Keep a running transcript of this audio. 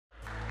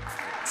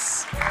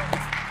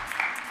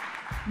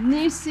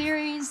New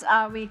series.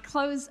 We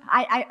close.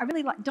 I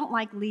really don't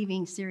like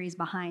leaving series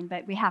behind,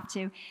 but we have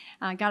to.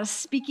 God is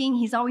speaking.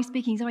 He's always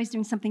speaking. He's always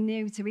doing something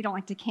new, so we don't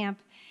like to camp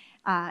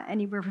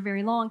anywhere for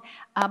very long.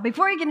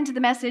 Before we get into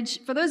the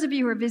message, for those of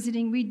you who are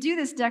visiting, we do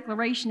this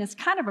declaration as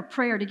kind of a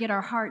prayer to get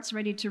our hearts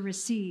ready to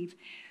receive.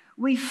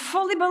 We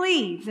fully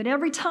believe that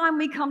every time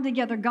we come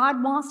together,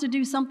 God wants to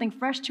do something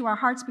fresh to our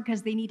hearts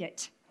because they need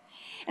it.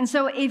 And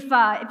so if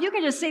you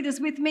can just say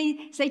this with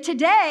me, say,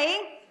 today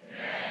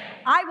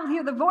I will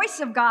hear the voice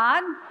of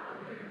God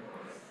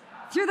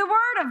through the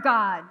Word of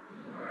God.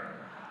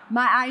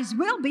 My eyes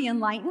will be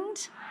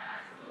enlightened,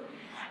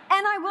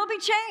 and I will be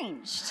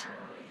changed.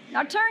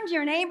 Now turn to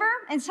your neighbor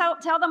and tell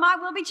them, I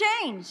will be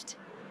changed.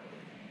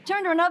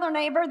 Turn to another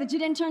neighbor that you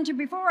didn't turn to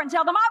before and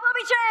tell them, I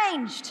will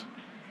be changed.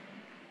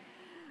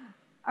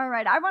 All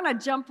right, I want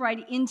to jump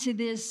right into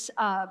this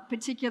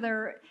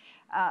particular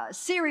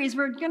series.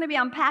 We're going to be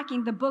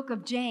unpacking the book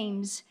of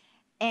James.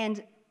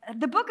 And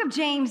the book of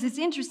James is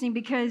interesting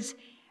because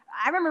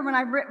I remember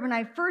when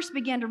I first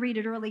began to read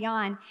it early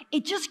on,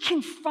 it just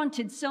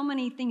confronted so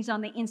many things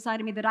on the inside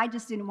of me that I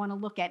just didn't want to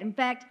look at. In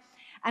fact,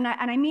 and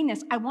I mean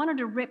this, I wanted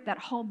to rip that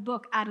whole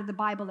book out of the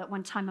Bible at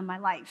one time in my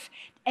life.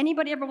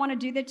 Anybody ever want to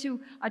do that to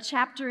a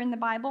chapter in the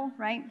Bible,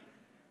 right?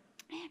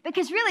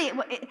 Because really,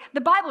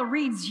 the Bible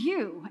reads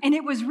you, and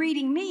it was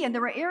reading me, and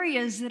there were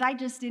areas that I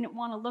just didn't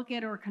want to look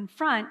at or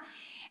confront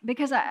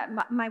because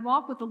my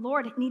walk with the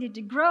Lord needed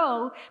to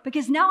grow,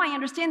 because now I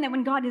understand that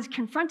when God is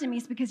confronting me,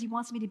 it's because He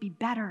wants me to be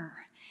better.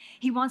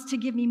 He wants to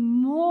give me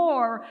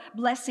more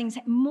blessings,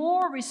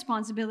 more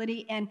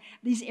responsibility, and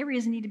these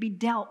areas need to be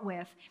dealt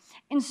with.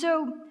 And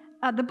so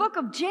the book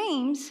of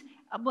James,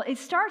 well, it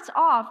starts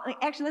off,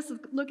 actually, let's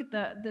look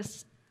at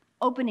this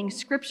opening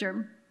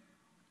scripture.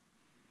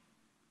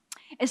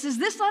 It says,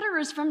 this letter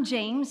is from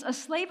James, a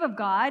slave of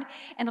God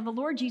and of the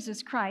Lord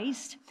Jesus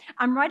Christ.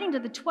 I'm writing to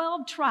the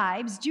 12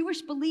 tribes,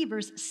 Jewish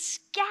believers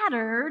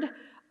scattered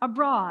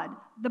abroad.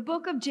 The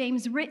book of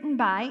James written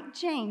by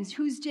James.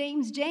 Who's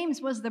James?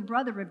 James was the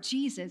brother of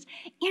Jesus.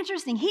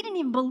 Interesting, he didn't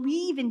even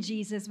believe in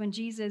Jesus when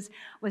Jesus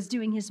was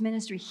doing his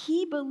ministry.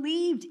 He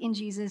believed in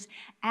Jesus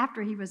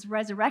after he was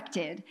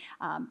resurrected,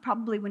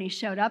 probably when he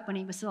showed up, when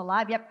he was still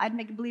alive. Yep, I'd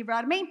make a believer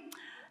out of me.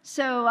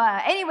 So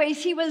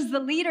anyways, he was the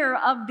leader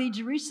of the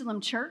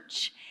Jerusalem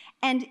church.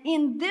 And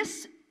in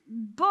this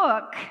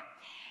book,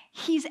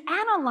 he's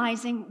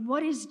analyzing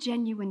what is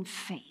genuine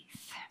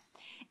faith.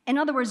 In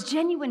other words,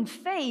 genuine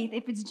faith,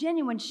 if it's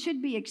genuine,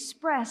 should be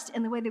expressed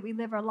in the way that we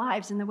live our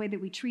lives and the way that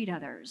we treat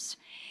others.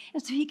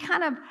 And so he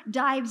kind of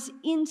dives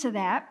into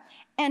that.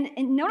 And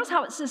notice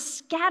how it says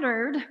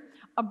scattered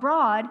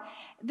abroad.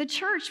 The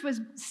church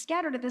was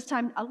scattered at this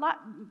time a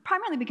lot,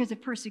 primarily because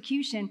of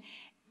persecution.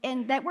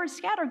 And that word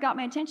scattered got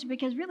my attention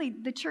because really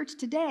the church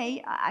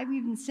today, I would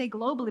even say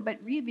globally, but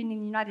even in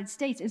the United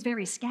States, is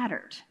very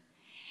scattered.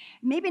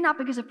 Maybe not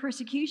because of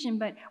persecution,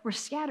 but we're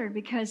scattered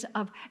because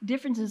of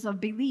differences of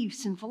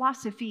beliefs and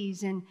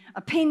philosophies and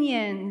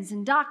opinions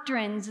and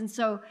doctrines. And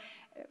so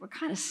we're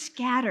kind of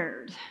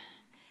scattered,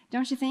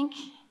 don't you think?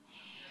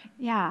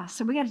 Yeah,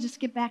 so we got to just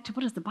get back to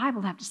what does the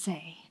Bible have to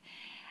say?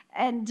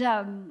 And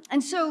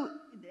so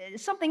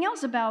something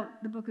else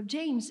about the book of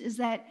James is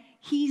that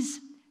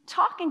he's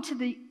talking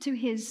to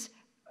his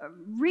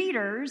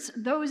readers,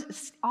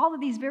 all of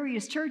these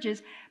various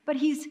churches, but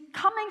he's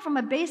coming from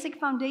a basic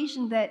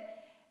foundation that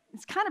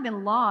it's kind of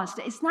been lost.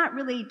 It's not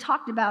really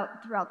talked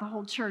about throughout the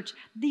whole church.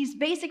 These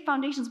basic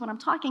foundations, what I'm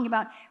talking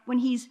about, when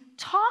he's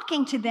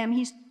talking to them,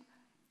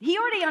 he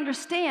already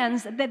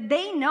understands that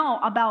they know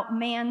about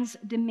man's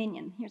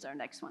dominion. Here's our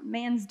next one,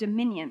 man's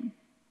dominion.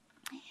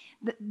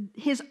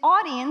 His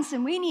audience,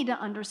 and we need to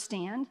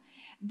understand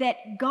that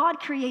God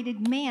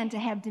created man to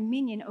have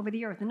dominion over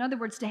the earth. In other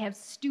words, to have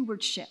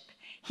stewardship.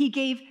 He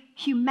gave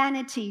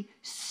humanity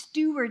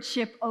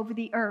stewardship over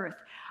the earth.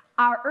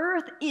 Our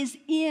earth is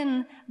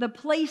in the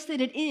place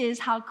that it is,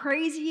 how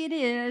crazy it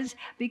is,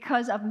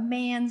 because of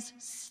man's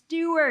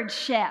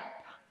stewardship.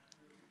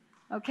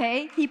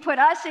 Okay? He put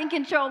us in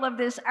control of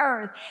this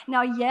earth.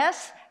 Now,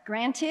 yes,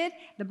 granted,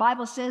 the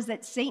Bible says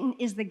that Satan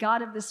is the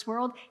god of this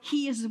world.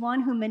 He is the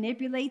one who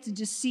manipulates,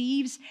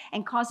 deceives,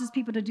 and causes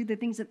people to do the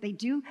things that they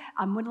do.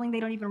 Unwittingly, they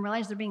don't even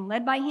realize they're being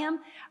led by him.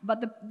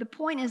 But the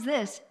point is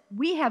this: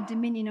 we have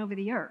dominion over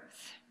the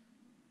earth,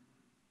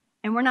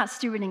 and we're not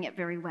stewarding it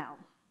very well.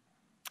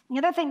 The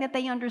other thing that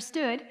they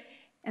understood,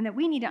 and that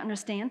we need to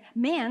understand,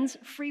 man's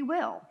free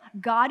will.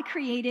 God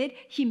created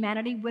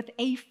humanity with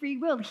a free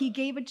will. He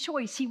gave a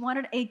choice. He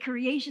wanted a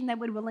creation that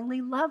would willingly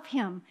love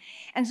him.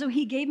 And so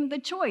he gave him the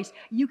choice.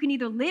 You can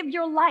either live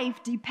your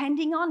life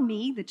depending on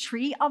me, the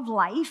tree of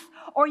life,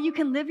 or you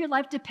can live your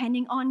life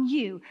depending on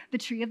you, the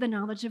tree of the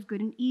knowledge of good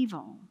and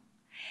evil.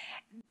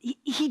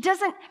 He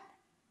doesn't,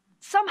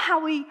 somehow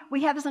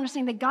we have this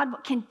understanding that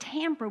God can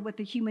tamper with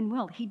the human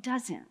will. He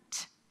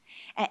doesn't.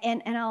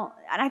 And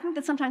I think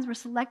that sometimes we're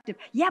selective.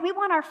 Yeah, we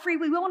want our free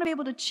will. We want to be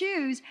able to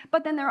choose,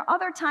 but then there are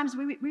other times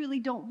we really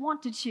don't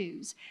want to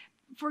choose.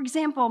 For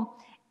example,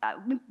 I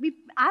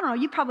don't know,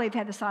 you probably have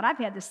had this thought. I've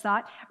had this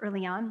thought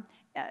early on.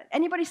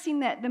 Anybody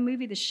seen the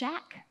movie The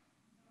Shack?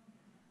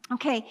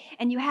 Okay,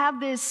 and you have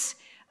this,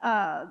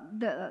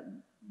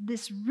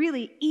 this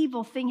really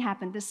evil thing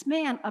happen. This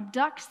man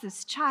abducts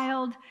this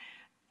child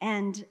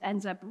and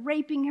ends up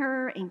raping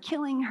her and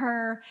killing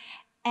her,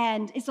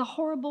 and it's a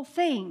horrible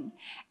thing.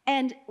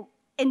 And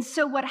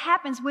so what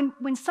happens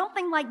when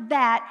something like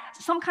that,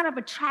 some kind of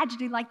a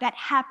tragedy like that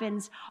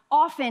happens,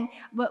 often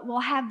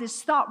we'll have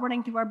this thought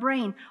running through our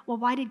brain, well,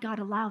 why did God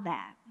allow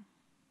that?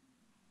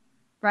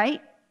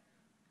 Right?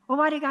 Well,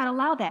 why did God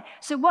allow that?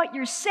 So what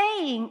you're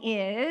saying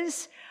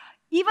is,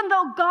 even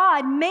though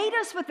God made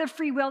us with a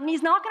free will, and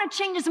he's not going to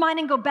change his mind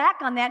and go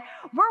back on that,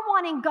 we're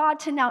wanting God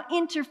to now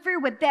interfere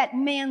with that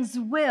man's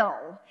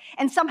will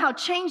and somehow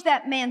change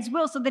that man's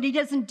will so that he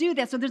doesn't do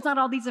that, so there's not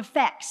all these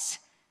effects.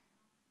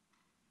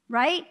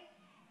 Right?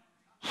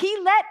 He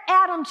let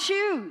Adam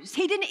choose.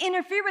 He didn't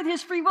interfere with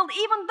his free will,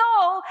 even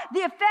though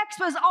the effects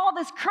was all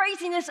this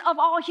craziness of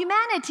all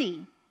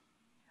humanity.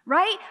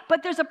 Right?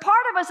 But there's a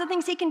part of us that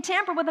thinks he can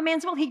tamper with a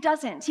man's will. He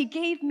doesn't. He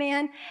gave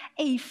man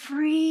a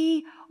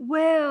free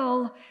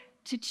will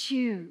to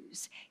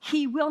choose.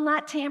 He will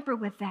not tamper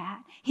with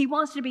that. He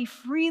wants to be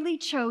freely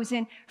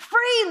chosen,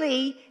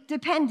 freely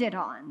depended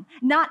on,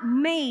 not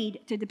made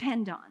to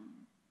depend on.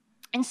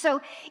 And so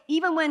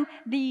even when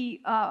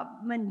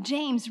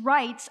James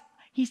writes,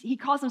 he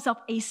calls himself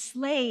a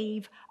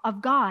slave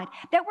of God.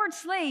 That word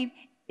slave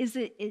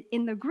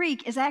in the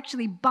Greek is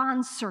actually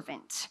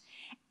bondservant.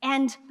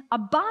 And a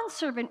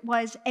bondservant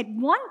was at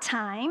one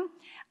time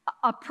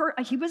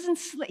he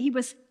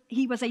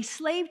was a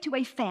slave to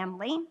a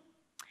family,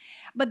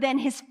 but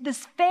then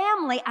this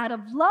family out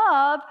of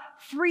love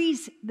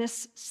frees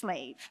this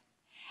slave.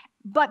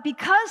 But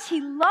because he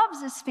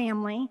loves his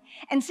family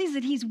and sees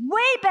that he's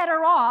way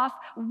better off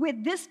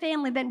with this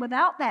family than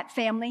without that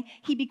family,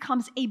 he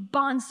becomes a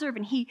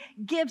bondservant. He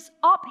gives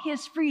up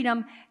his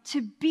freedom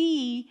to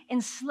be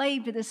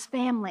enslaved to this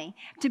family,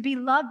 to be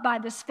loved by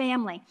this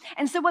family.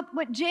 And so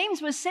what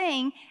James was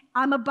saying,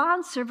 I'm a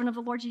bondservant of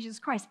the Lord Jesus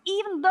Christ.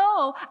 Even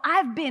though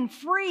I've been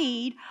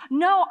freed,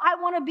 no, I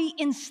want to be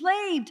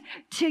enslaved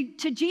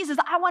to Jesus.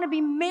 I want to be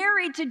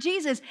married to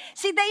Jesus.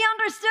 See, they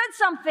understood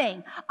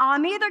something.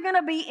 I'm either going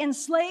to be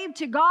enslaved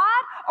to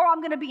God or I'm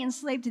going to be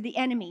enslaved to the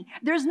enemy.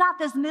 There's not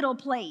this middle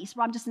place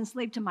where I'm just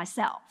enslaved to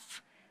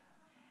myself.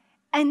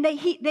 And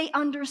they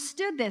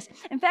understood this.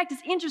 In fact,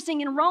 it's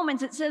interesting in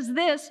Romans, it says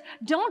this,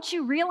 don't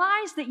you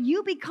realize that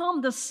you become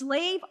the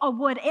slave of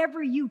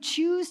whatever you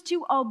choose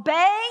to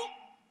obey?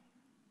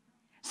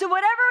 So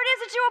whatever it is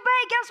that you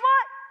obey, guess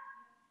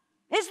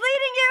what? It's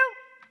leading you.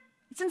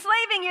 It's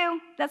enslaving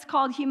you. That's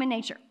called human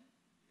nature.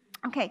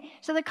 Okay,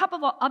 so there are a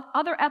couple of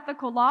other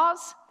ethical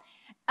laws.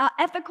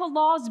 Ethical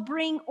laws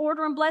bring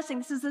order and blessing.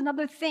 This is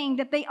another thing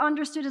that they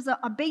understood as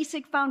a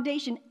basic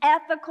foundation.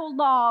 Ethical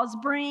laws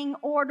bring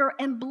order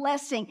and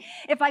blessing.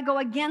 If I go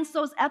against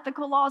those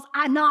ethical laws,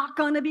 I'm not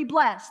going to be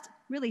blessed.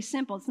 Really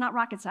simple. It's not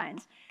rocket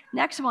science.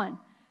 Next one.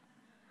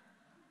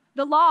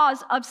 The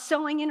laws of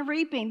sowing and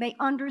reaping. They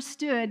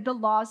understood the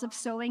laws of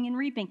sowing and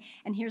reaping.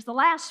 And here's the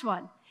last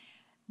one.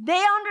 They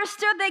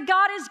understood that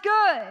God is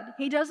good.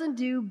 He doesn't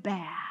do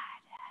bad.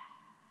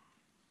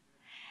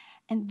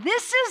 And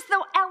this is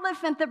the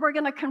elephant that we're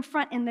going to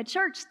confront in the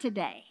church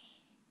today.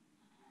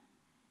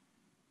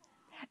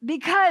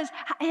 Because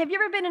have you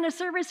ever been in a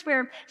service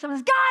where someone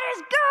says, God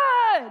is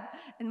good?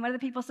 And what do the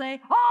people say?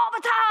 All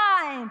the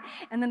time.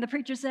 And then the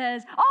preacher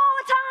says, all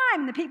the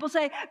time. And the people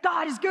say,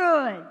 God is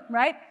good,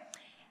 right?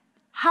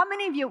 How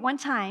many of you at one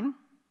time,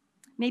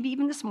 maybe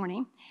even this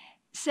morning,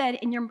 said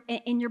in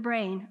your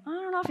brain, I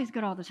don't know if he's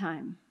good all the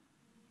time.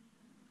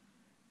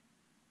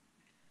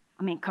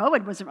 I mean,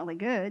 COVID wasn't really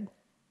good.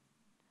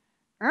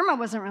 Irma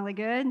wasn't really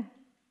good.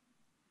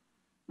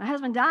 My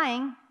husband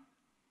dying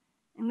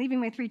and leaving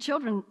my 3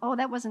 children, oh,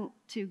 that wasn't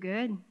too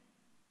good.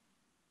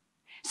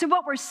 So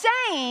what we're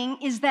saying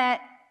is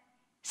that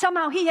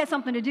somehow he had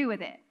something to do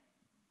with it.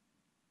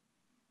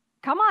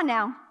 Come on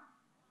now.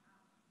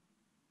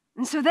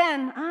 And so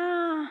then,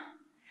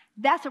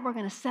 that's what we're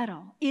going to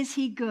settle. Is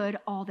he good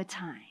all the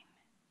time?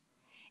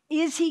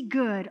 Is he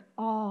good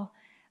all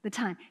the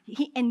time?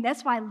 And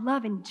that's why I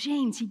love in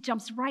James, he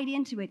jumps right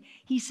into it.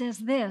 He says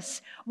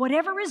this,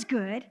 whatever is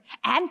good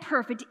and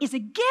perfect is a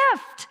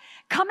gift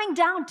coming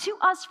down to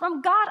us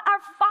from God our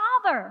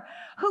Father,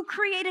 who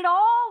created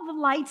all the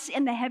lights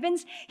in the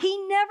heavens.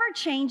 He never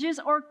changes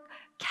or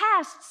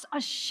casts a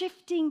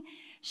shifting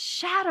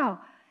shadow.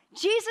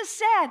 Jesus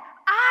said,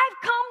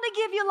 I've come to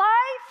give you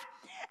life,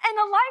 and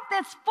a life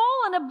that's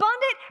full and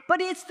abundant,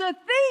 but it's the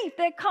thief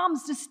that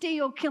comes to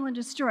steal, kill, and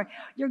destroy.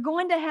 You're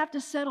going to have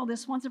to settle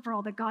this once and for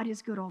all, that God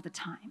is good all the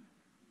time.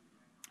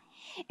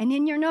 And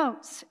in your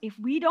notes, if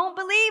we don't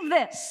believe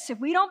this, if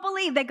we don't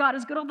believe that God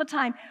is good all the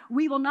time,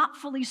 we will not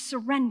fully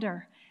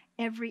surrender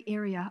every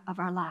area of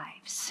our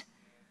lives.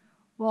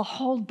 We'll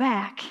hold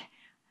back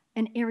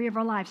an area of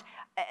our lives.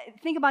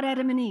 Think about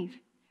Adam and Eve.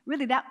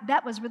 Really,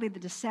 that was really the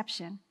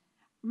deception.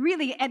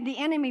 Really, the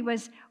enemy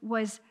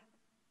was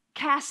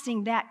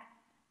casting that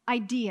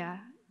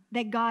idea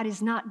that God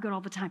is not good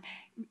all the time.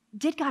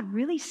 Did God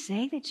really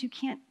say that you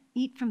can't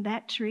eat from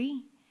that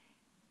tree?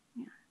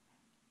 Yeah.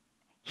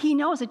 He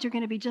knows that you're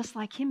going to be just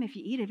like him if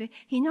you eat of it.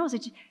 He knows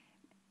that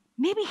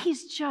maybe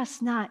he's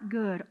just not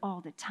good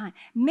all the time.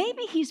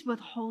 Maybe he's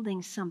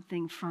withholding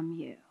something from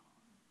you.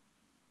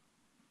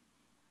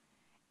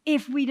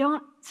 If we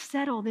don't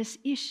settle this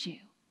issue,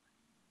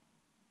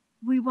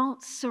 we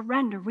won't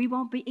surrender. We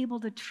won't be able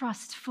to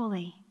trust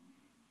fully.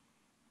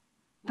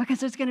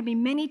 Because there's going to be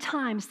many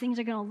times things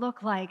are going to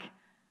look like,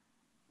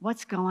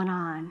 what's going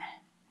on?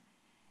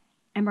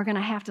 And we're going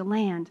to have to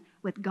land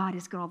with God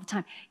is good all the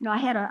time. You know, I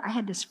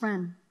had this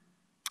friend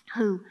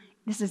who,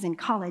 this is in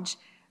college,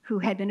 who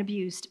had been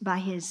abused by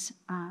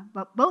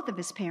both of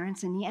his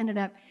parents, and he ended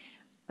up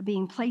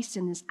being placed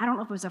in this, I don't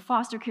know if it was a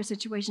foster care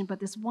situation, but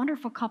this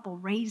wonderful couple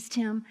raised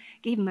him,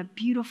 gave him a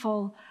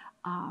beautiful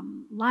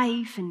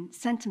life, and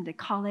sent him to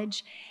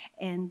college.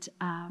 And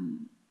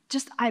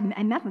I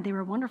met them. They were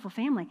a wonderful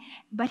family.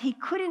 But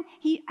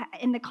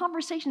in the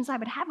conversations I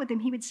would have with him,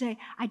 he would say,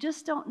 I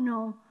just don't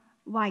know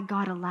why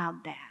God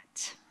allowed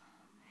that.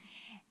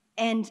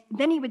 And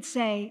then he would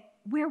say,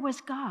 where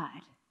was God?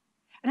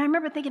 And I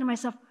remember thinking to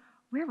myself,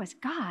 where was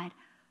God?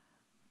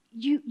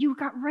 You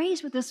got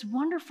raised with this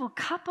wonderful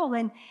couple,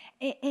 and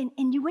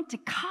you went to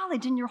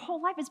college, and your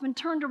whole life has been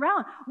turned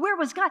around. Where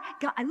was God?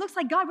 It looks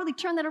like God really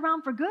turned that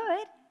around for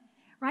good,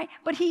 right?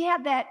 But he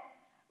had that,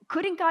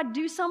 couldn't God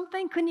do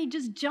something? Couldn't he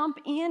just jump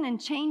in and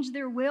change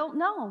their will?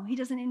 No, he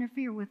doesn't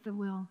interfere with the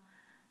will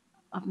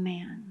of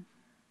man.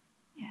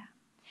 Yeah.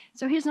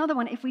 So here's another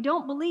one. If we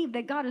don't believe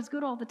that God is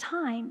good all the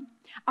time,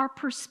 our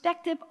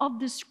perspective of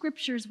the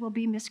scriptures will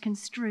be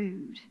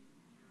misconstrued.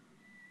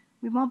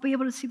 We won't be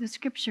able to see the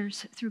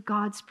scriptures through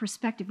God's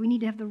perspective. We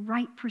need to have the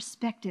right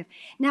perspective.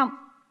 Now,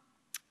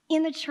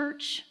 in the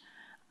church,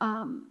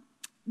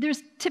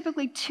 there's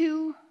typically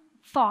two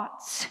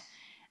thoughts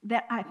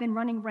that have been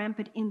running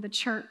rampant in the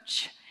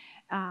church.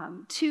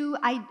 Two,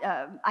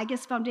 I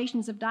guess,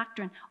 foundations of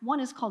doctrine.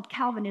 One is called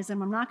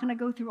Calvinism. I'm not going to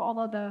go through all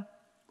of the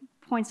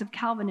points of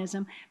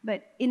Calvinism,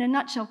 but in a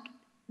nutshell,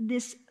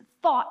 this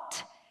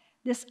thought,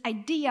 this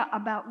idea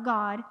about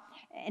God,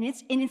 and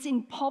it's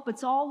in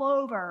pulpits all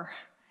over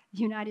the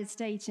United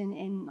States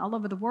and all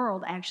over the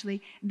world,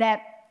 actually,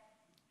 that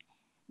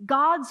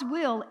God's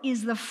will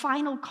is the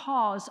final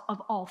cause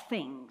of all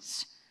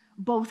things,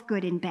 both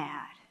good and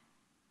bad.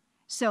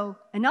 So,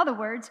 in other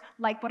words,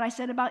 like what I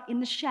said about in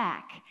the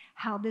shack,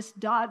 how this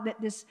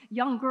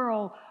young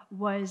girl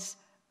was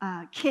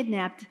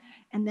kidnapped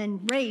and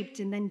then raped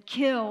and then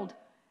killed.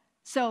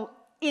 So,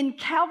 in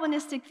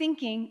Calvinistic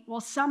thinking,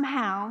 well,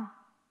 somehow,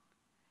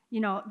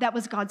 that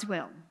was God's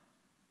will.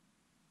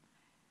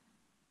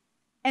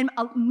 And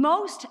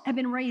most have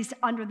been raised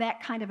under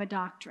that kind of a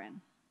doctrine.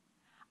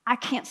 I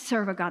can't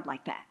serve a God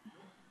like that.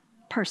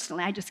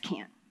 Personally, I just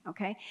can't,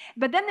 okay?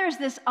 But then there's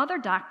this other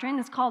doctrine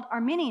that's called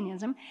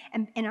Arminianism,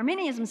 and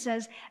Arminianism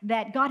says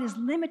that God has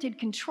limited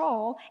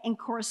control in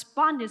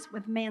correspondence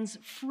with man's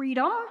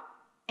freedom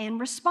and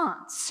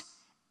response.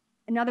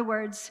 In other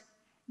words,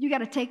 you got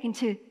to take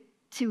into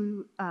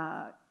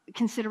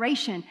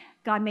consideration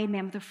God made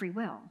man with a free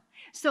will.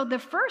 So the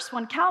first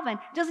one, Calvin,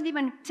 doesn't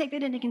even take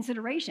that into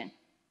consideration.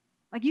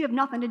 Like, you have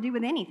nothing to do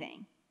with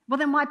anything. Well,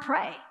 then why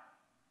pray?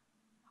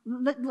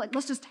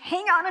 Let's just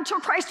hang on until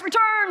Christ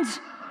returns.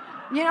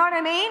 You know what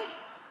I mean?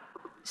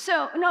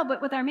 So, no,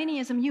 but with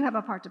Arminianism, you have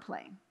a part to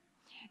play.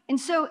 And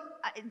so,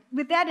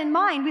 with that in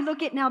mind, we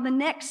look at now the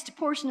next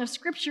portion of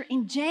Scripture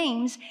in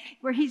James,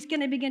 where he's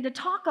going to begin to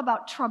talk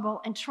about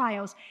trouble and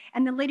trials.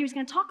 And then later he's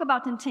going to talk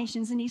about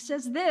temptations. And he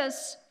says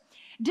this,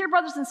 dear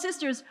brothers and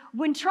sisters,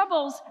 when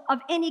troubles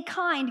of any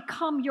kind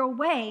come your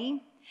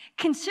way,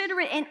 consider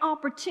it an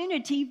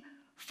opportunity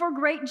for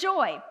great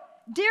joy.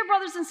 Dear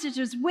brothers and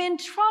sisters, when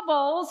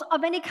troubles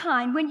of any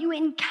kind, when you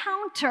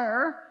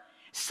encounter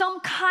some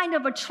kind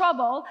of a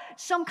trouble,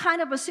 some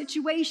kind of a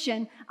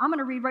situation, I'm going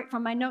to read right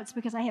from my notes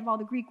because I have all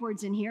the Greek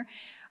words in here.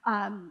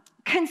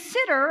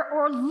 Consider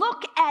or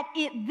look at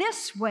it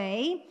this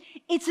way.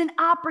 It's an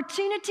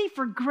opportunity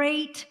for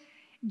great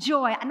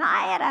joy. And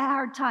I had a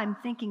hard time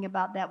thinking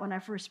about that when I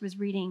first was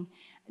reading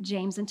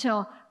James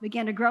until I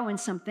began to grow in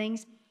some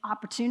things.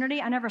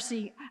 Opportunity. I never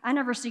see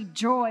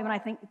joy when I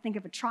think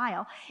of a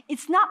trial.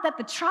 It's not that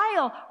the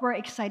trial we're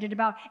excited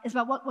about, it's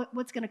about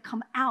what's going to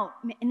come out.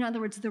 In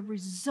other words, the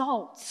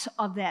results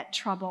of that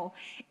trouble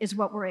is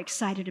what we're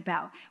excited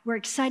about. We're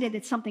excited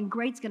that something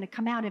great's going to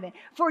come out of it.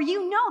 For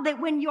you know that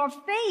when your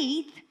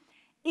faith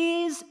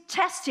is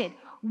tested,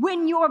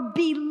 when your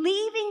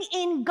believing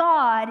in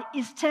God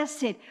is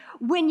tested,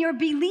 when your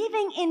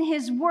believing in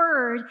His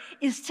Word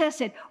is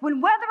tested,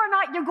 when whether or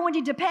not you're going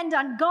to depend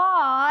on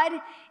God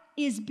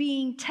is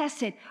being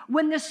tested,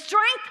 when the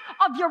strength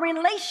of your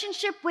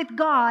relationship with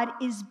God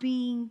is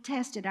being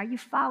tested. Are you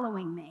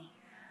following me?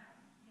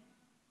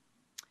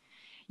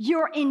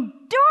 Your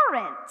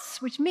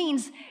endurance, which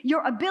means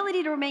your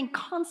ability to remain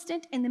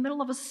constant in the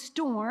middle of a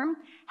storm,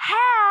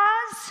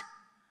 has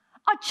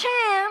a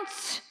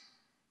chance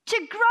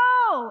to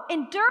grow.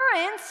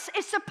 Endurance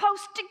is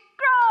supposed to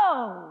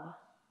grow.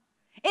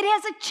 It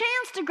has a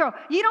chance to grow.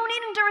 You don't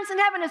need endurance in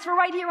heaven. It's for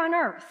right here on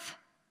earth.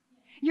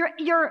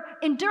 Your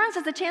endurance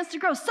has a chance to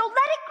grow. So let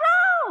it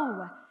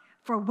grow.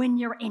 For when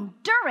your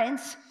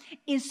endurance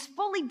is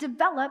fully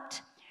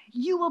developed,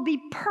 you will be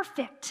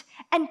perfect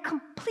and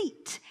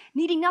complete,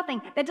 needing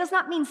nothing. That does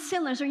not mean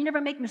sinless or you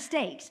never make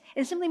mistakes.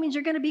 It simply means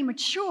you're going to be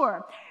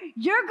mature.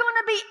 You're going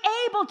to be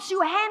able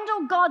to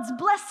handle God's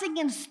blessing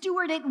and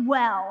steward it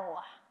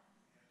well.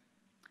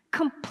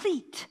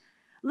 Complete,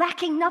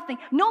 lacking nothing.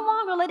 No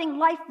longer letting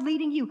life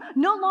leading you.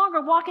 No longer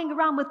walking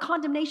around with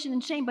condemnation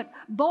and shame, but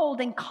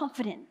bold and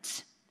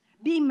confident.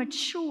 Being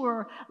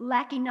mature,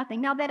 lacking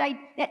nothing. Now,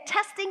 that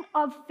testing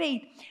of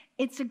faith,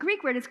 it's a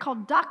Greek word, it's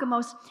called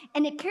dokimos,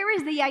 and it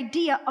carries the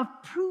idea of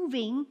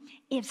proving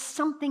if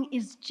something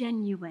is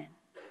genuine.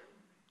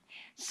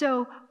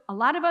 So a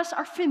lot of us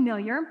are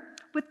familiar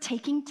with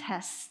taking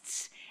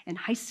tests in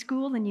high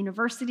school and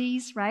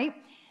universities, right?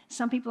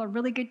 Some people are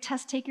really good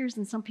test takers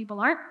and some people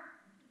aren't.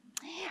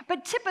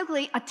 But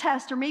typically a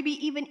test, or maybe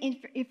even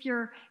if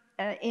you're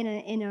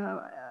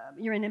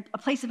you're in a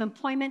place of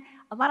employment,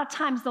 a lot of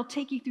times they'll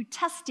take you through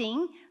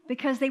testing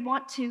because they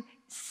want to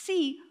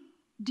see,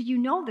 do you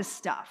know this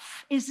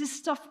stuff? Is this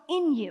stuff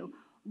in you?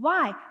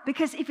 Why?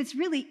 Because if it's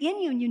really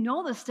in you and you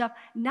know this stuff,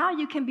 now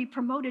you can be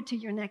promoted to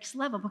your next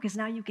level because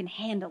now you can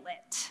handle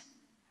it,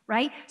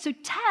 right? So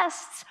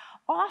tests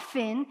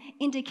often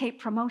indicate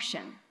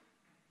promotion.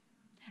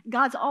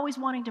 God's always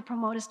wanting to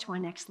promote us to our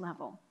next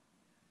level.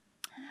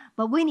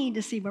 But we need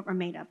to see what we're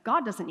made of.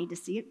 God doesn't need to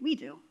see it. We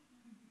do.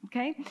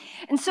 Okay?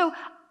 And so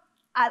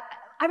I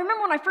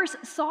remember when I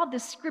first saw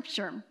this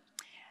scripture,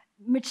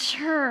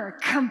 mature,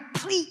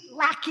 complete,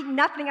 lacking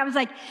nothing, I was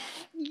like,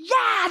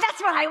 yeah,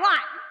 that's what I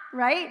want,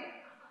 right?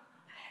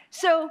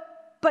 So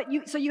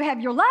you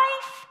have your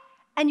life,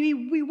 and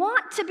we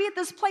want to be at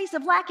this place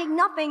of lacking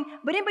nothing,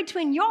 but in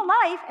between your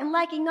life and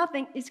lacking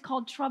nothing is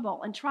called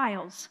trouble and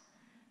trials.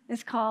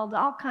 It's called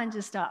all kinds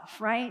of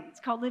stuff, right? It's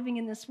called living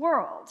in this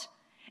world.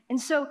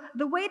 And so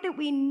the way that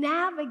we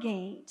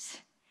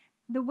navigate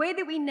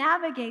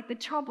the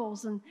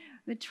troubles and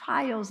the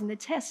trials and the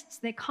tests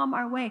that come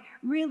our way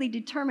really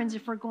determines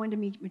if we're going to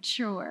be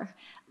mature,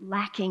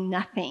 lacking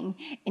nothing,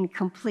 and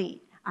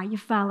complete. Are you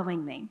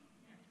following me?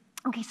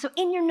 Okay, so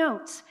in your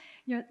notes,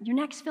 your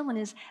next fill-in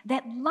is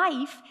that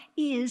life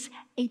is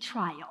a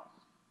trial.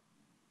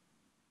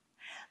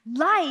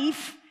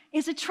 Life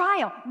is a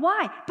trial.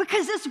 Why?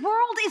 Because this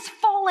world is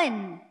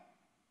fallen.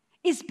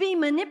 Is being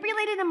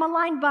manipulated and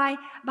maligned by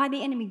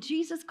the enemy.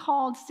 Jesus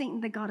called Satan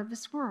the god of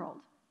this world.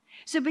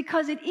 So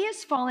because it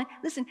is fallen,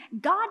 listen,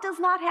 God does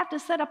not have to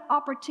set up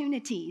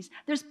opportunities.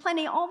 There's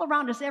plenty all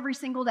around us every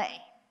single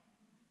day.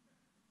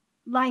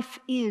 Life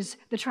is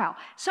the trial.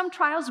 Some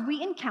trials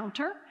we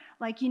encounter,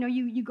 like,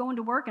 you go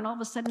into work and all of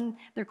a sudden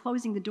they're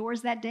closing the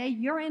doors that day.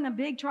 You're in a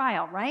big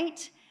trial,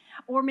 right?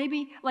 Or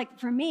maybe, like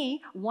for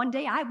me, one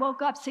day I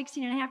woke up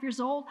 16 and a half years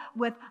old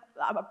with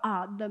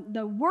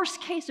the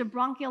worst case of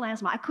bronchial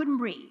asthma. I couldn't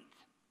breathe.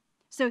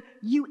 So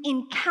you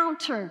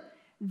encounter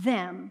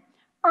them.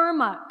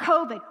 Irma,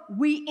 COVID,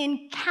 we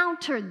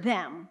encountered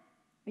them.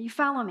 Are you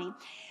following me?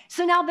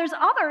 So now there's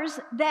others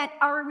that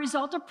are a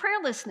result of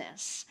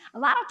prayerlessness. A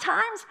lot of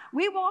times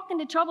we walk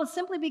into trouble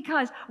simply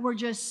because we're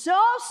just so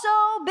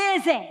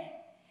busy.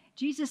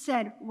 Jesus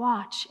said,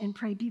 watch and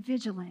pray, be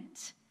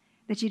vigilant,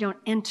 that you don't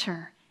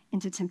enter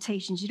into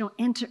temptations. You don't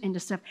enter into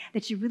stuff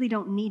that you really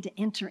don't need to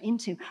enter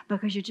into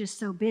because you're just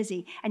so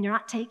busy and you're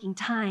not taking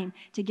time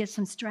to get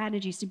some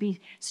strategies to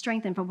be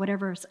strengthened for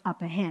whatever's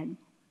up ahead.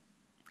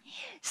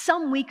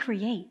 Some we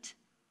create.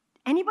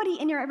 Anybody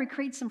in here ever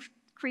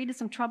created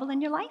some trouble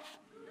in your life?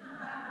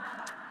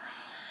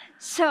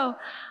 So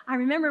I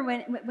remember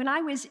when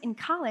I was in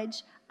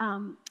college,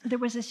 there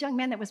was this young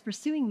man that was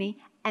pursuing me,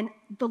 and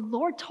the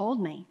Lord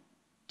told me,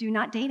 do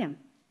not date him.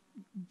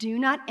 Do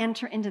not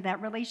enter into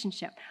that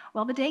relationship.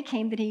 Well, the day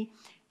came that he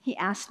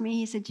asked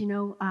me, he said,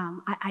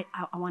 I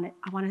want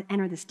to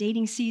enter this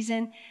dating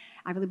season.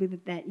 I really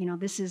believe that,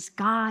 this is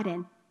God.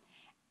 And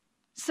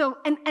so,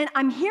 and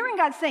I'm hearing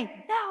God saying,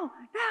 no.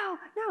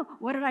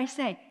 What did I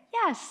say?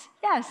 Yes.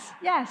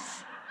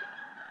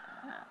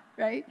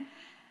 Right?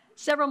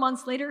 Several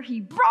months later, he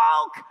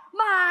broke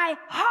my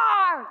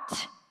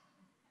heart.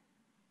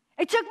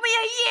 It took me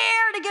a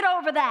year to get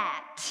over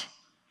that.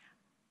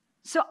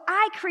 So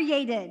I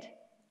created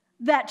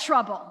that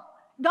trouble.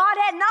 God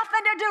had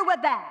nothing to do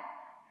with that.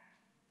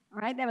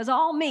 All right? That was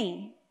all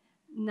me,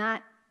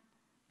 not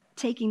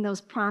taking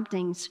those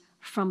promptings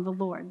from the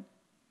Lord.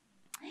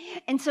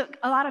 And so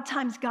a lot of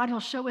times God will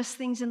show us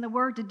things in the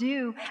Word to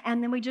do,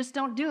 and then we just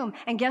don't do them.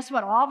 And guess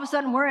what? All of a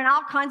sudden, we're in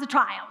all kinds of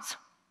trials.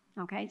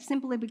 Okay?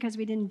 Simply because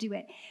we didn't do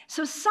it.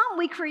 So some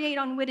we create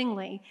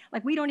unwittingly.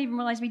 Like we don't even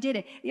realize we did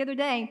it. The other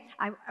day,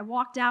 I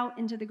walked out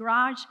into the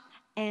garage,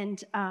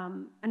 and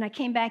I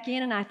came back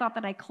in, and I thought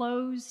that I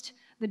closed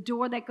the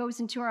door that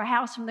goes into our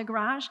house from the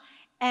garage,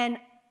 and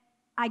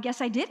I guess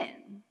I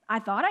didn't. I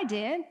thought I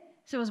did.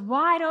 So it was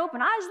wide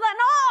open. I was letting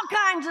all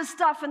kinds of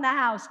stuff in the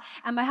house,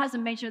 and my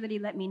husband made sure that he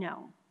let me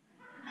know.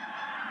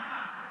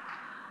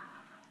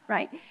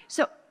 Right?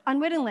 So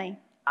unwittingly,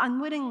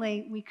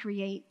 we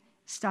create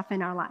stuff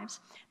in our lives.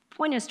 The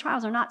point is,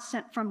 trials are not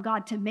sent from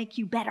God to make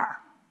you better.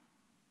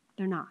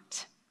 They're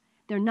not.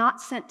 They're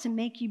not sent to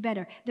make you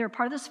better. They're a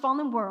part of this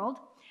fallen world.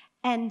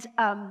 And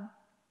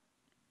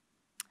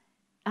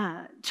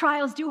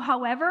trials do,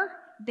 however,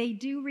 they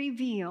do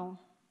reveal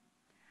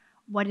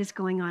what is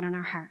going on in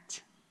our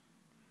heart.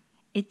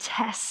 It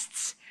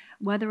tests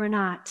whether or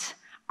not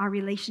our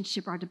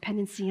relationship, our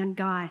dependency on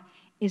God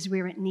is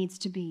where it needs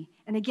to be.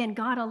 And again,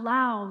 God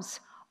allows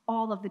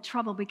all of the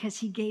trouble because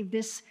he gave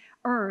this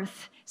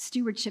earth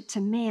stewardship to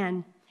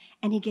man,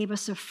 and he gave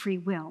us a free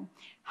will.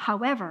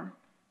 However,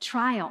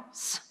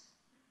 trials,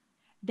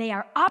 they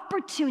are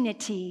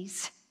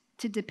opportunities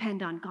to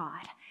depend on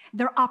God.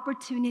 They're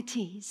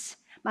opportunities.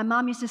 My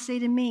mom used to say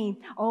to me,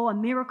 oh, a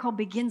miracle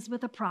begins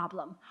with a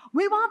problem.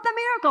 We want the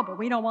miracle, but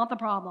we don't want the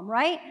problem,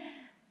 right?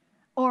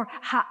 Or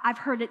I've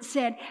heard it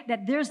said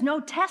that there's no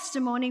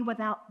testimony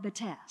without the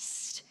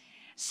test.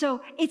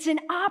 So it's an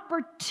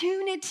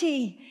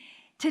opportunity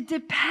to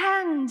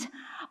depend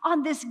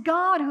on this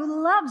God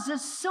who loves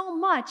us so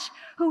much,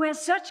 who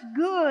has such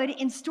good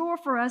in store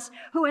for us,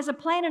 who has a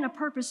plan and a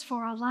purpose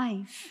for our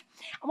life.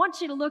 I want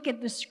you to look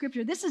at the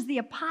scripture. This is the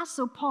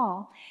Apostle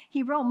Paul.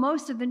 He wrote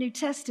most of the New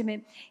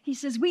Testament. He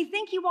says, we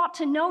think you ought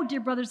to know,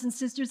 dear brothers and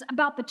sisters,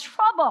 about the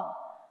trouble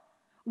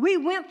we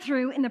went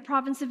through in the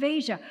province of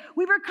Asia.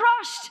 We were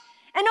crushed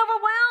and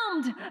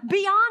overwhelmed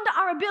beyond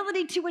our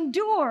ability to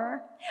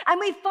endure, and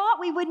we thought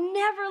we would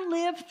never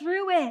live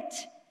through it.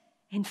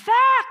 In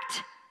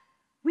fact,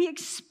 we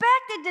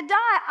expected to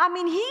die. I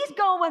mean, he's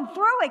going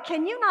through it.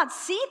 Can you not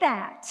see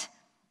that?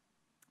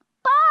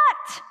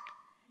 But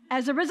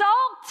as a result,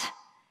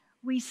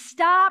 we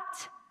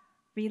stopped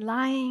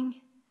relying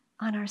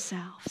on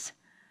ourselves.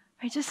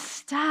 We just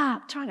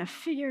stopped trying to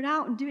figure it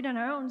out and do it on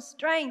our own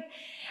strength.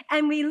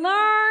 And we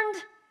learned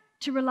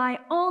to rely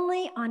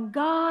only on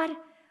God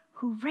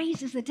who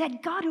raises the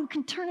dead, God who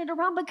can turn it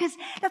around, because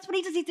that's what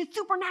he does. He's a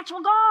supernatural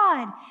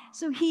God.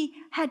 So he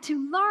had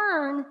to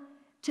learn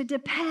to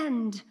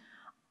depend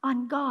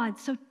on God.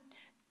 So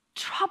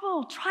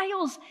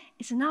trials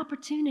is an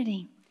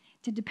opportunity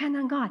to depend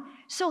on God.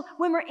 So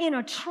when we're in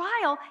a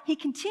trial, he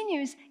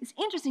continues, it's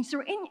interesting. So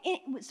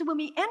when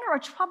we enter a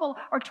trouble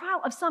or trial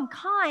of some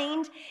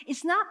kind,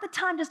 it's not the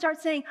time to start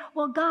saying,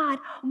 well, God,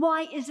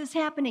 why is this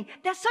happening?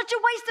 That's such a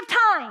waste of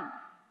time.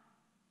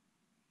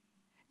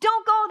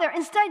 Don't go there.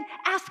 Instead,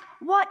 ask,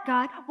 what,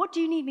 God? What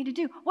do you need me to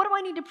do? What do I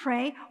need to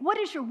pray? What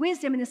is your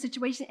wisdom in this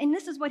situation? And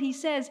this is what he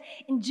says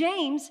in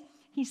James.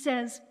 He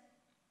says,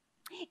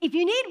 if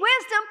you need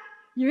wisdom,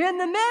 you're in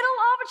the middle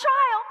of a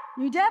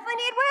trial. You definitely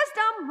need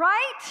wisdom,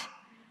 right?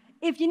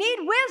 If you need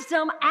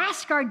wisdom,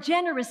 ask our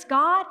generous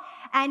God,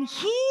 and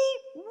he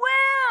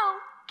will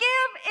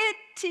give it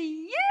to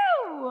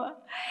you.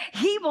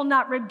 He will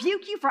not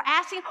rebuke you for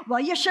asking, well,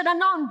 you should have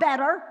known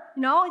better.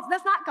 No,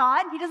 that's not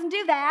God. He doesn't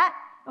do that,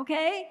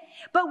 okay?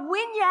 But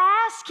when you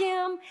ask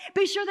him,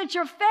 be sure that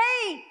your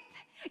faith,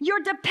 your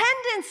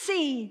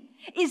dependency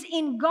is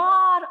in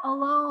God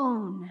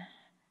alone.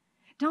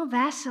 Don't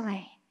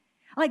vacillate.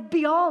 Like,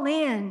 be all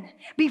in.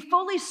 Be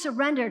fully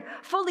surrendered,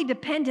 fully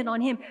dependent on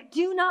him.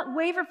 Do not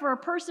waver, for a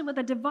person with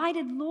a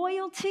divided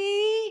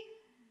loyalty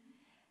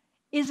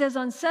is as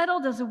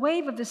unsettled as a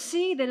wave of the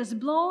sea that is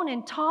blown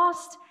and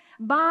tossed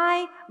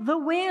by the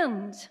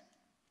wind.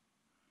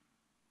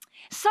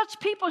 Such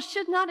people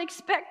should not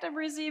expect to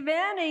receive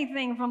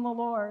anything from the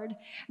Lord.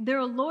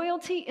 Their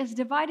loyalty is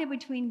divided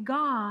between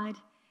God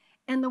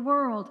and the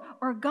world,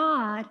 or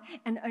God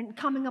and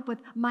coming up with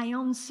my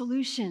own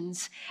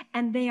solutions,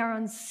 and they are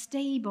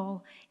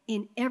unstable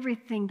in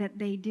everything that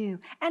they do.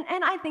 And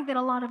I think that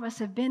a lot of us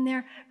have been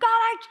there. God,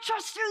 I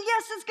trust you.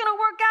 Yes, it's going to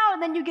work out.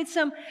 And then you get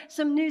some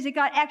news that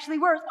God actually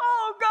works.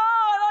 Oh, God,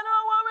 I don't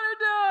know what I'm going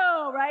to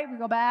do, right? We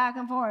go back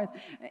and forth.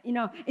 You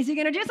know, is he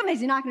going to do something?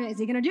 Is he not going to? Is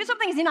he going to do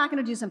something? Is he not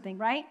going to do something,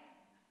 right?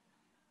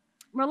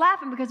 We're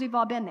laughing because we've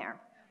all been there.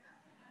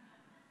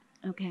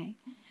 Okay.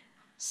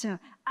 So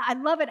I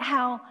love it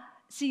how,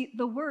 see,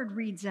 the word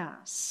reads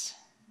us.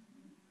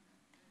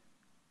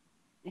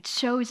 It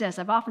shows us.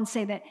 I've often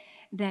said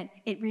that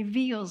it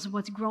reveals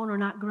what's grown or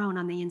not grown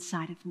on the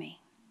inside of me.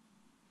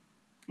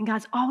 And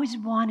God's always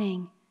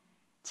wanting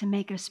to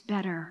make us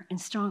better and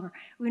stronger.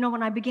 You know,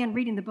 when I began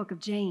reading the book of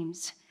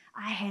James,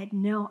 I had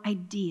no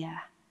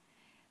idea,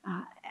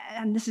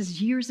 and this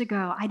is years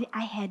ago,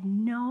 I had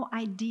no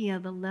idea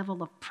the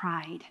level of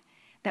pride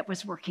that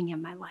was working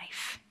in my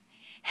life.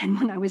 And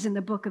when I was in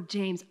the book of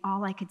James,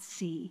 all I could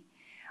see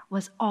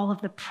was all of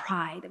the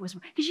pride that was,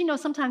 because you know,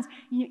 sometimes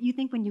you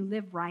think when you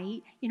live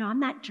right, you know, I'm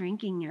not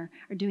drinking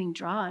or doing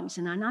drugs,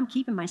 and I'm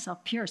keeping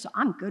myself pure, so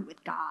I'm good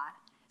with God.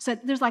 So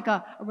there's like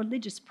a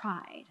religious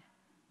pride,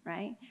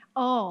 right?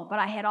 Oh, but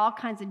I had all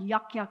kinds of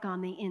yuck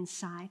on the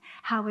inside.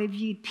 How I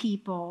viewed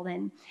people,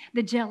 and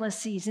the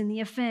jealousies and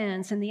the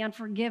offense and the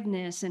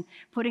unforgiveness and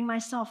putting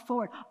myself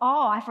forward.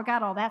 Oh, I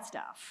forgot all that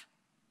stuff.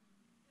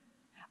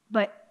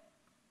 But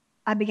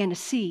I began to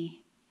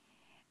see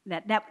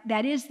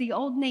that is the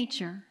old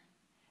nature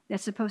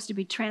that's supposed to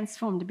be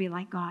transformed to be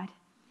like God.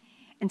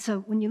 And so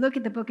when you look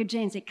at the book of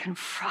James, it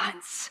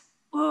confronts,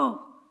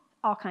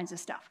 all kinds of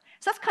stuff.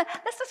 So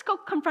let's just go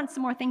confront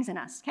some more things in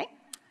us, okay?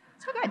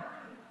 So good.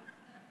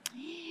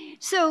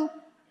 So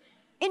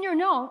In your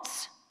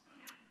notes,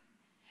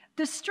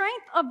 the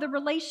strength of the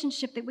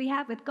relationship that we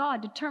have with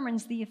God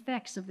determines the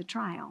effects of the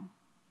trial.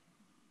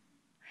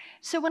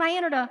 So when I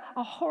entered a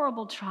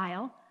horrible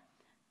trial,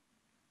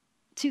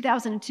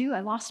 2002, I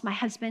lost my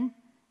husband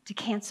to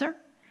cancer,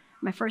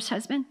 my first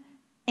husband,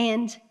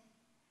 and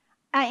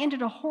I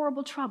entered a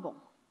horrible trouble,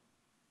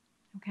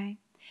 okay?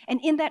 And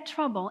in that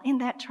trouble, in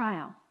that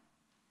trial,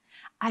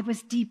 I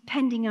was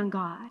depending on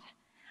God.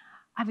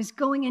 I was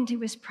going into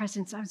his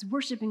presence. I was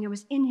worshiping. I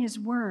was in his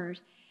word.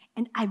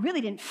 And I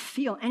really didn't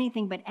feel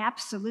anything but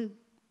absolute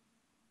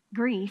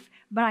grief,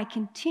 but I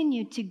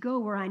continued to go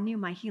where I knew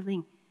my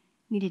healing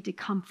needed to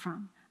come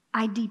from.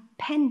 I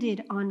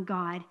depended on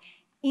God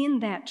in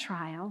that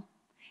trial,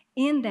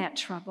 in that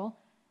trouble.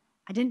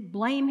 I didn't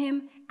blame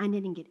him. I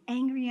didn't get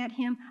angry at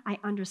him. I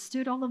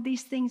understood all of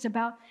these things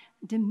about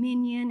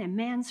dominion and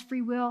man's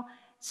free will.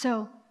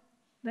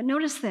 But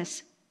notice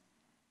this.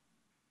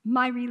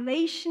 My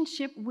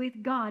relationship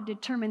with God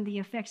determined the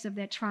effects of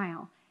that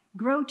trial.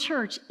 Grow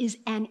Church is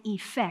an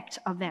effect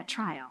of that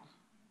trial.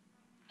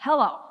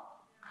 Hello.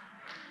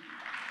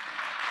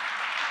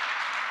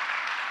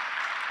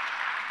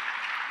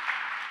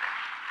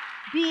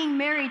 Being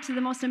married to the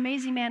most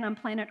amazing man on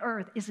planet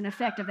Earth is an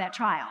effect of that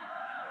trial.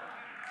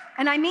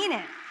 And I mean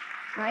it,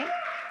 right?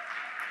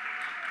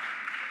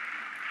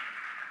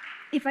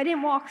 If I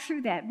didn't walk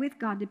through that with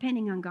God,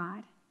 depending on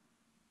God,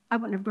 I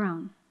wouldn't have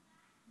grown.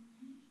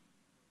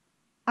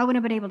 I wouldn't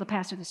have been able to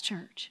pastor this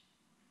church.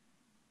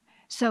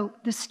 So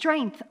the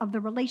strength of the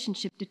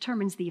relationship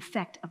determines the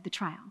effect of the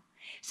trial.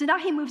 So now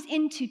he moves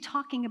into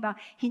talking about,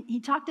 he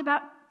talked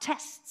about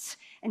tests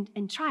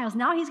and trials.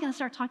 Now he's going to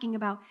start talking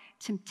about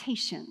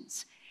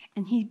temptations.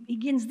 And he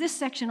begins this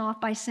section off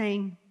by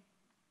saying,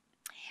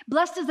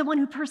 blessed is the one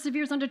who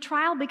perseveres under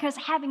trial, because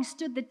having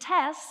stood the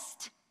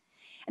test,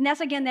 and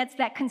that's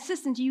that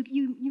consistency.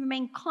 You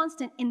remain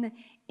constant in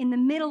the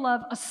middle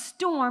of a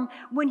storm.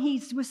 When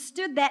he's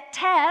withstood that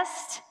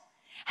test,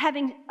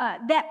 having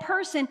that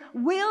person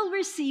will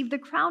receive the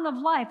crown of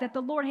life that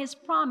the Lord has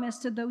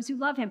promised to those who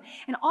love him.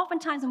 And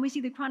oftentimes when we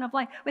see the crown of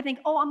life, we think,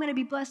 oh, I'm going to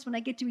be blessed when I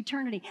get to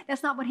eternity.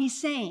 That's not what he's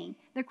saying.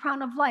 The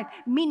crown of life,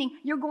 meaning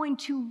you're going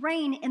to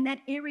reign in that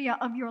area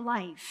of your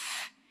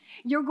life.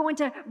 You're going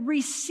to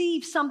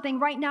receive something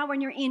right now when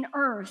you're in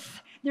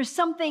earth. There's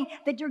something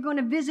that you're going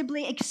to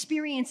visibly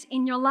experience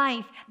in your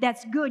life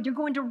that's good. You're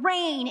going to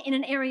reign in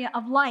an area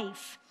of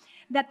life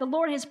that the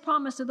Lord has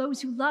promised to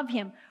those who love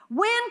him.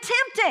 When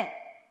tempted,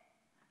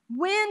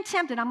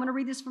 I'm going to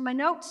read this from my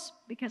notes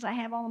because I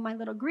have all of my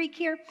little Greek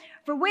here.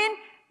 For when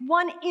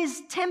one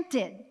is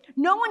tempted,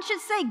 no one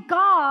should say,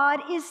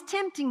 God is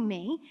tempting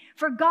me,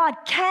 for God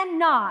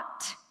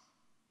cannot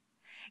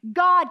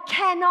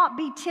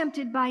be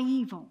tempted by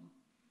evil.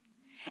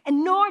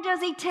 And nor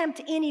does he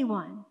tempt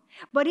anyone.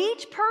 But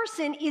each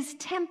person is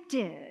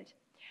tempted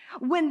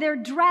when they're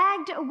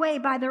dragged away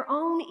by their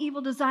own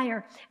evil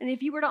desire. And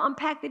if you were to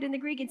unpack that in the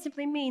Greek, it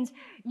simply means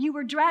you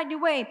were dragged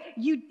away.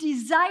 You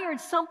desired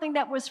something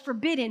that was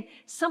forbidden,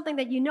 something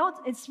that you know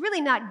it's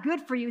really not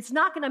good for you. It's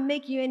not going to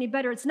make you any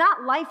better. It's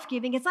not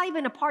life-giving. It's not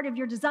even a part of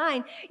your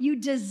design. You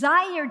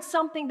desired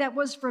something that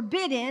was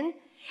forbidden,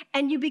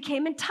 and you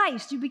became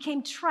enticed. You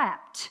became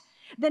trapped.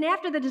 Then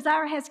after the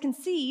desire has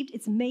conceived,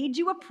 it's made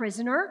you a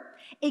prisoner.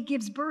 It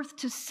gives birth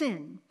to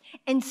sin.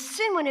 And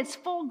sin, when it's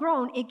full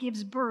grown, it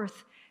gives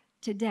birth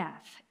to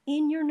death.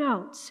 In your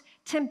notes,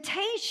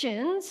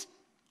 temptations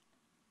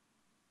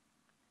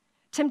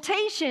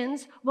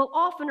will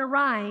often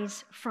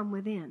arise from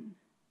within.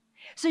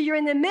 So you're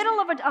in the middle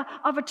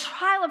of a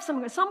trial of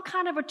some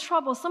kind of a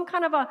trouble, some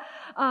kind of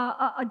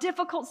a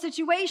difficult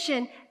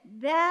situation.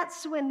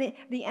 That's when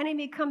the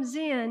enemy comes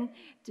in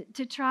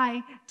to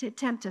try to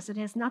tempt us. It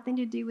has nothing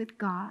to do with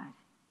God.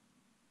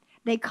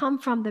 They come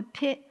from the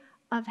pit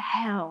of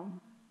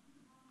hell.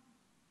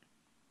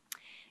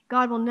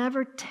 God will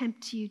never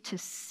tempt you to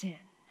sin.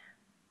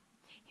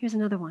 Here's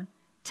another one.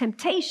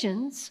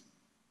 Temptations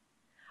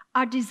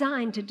are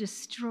designed to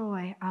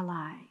destroy our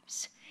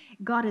lives.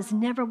 God has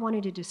never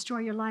wanted to destroy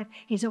your life.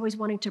 He's always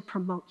wanting to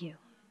promote you,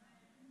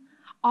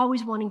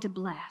 always wanting to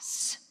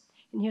bless.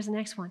 And here's the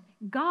next one.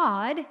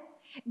 God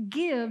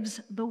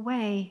gives the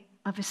way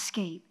of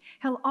escape.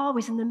 He'll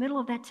always, in the middle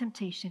of that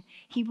temptation,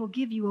 he will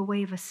give you a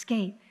way of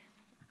escape.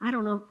 I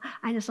don't know.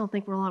 I just don't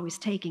think we're always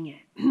taking it.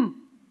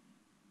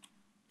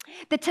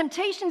 The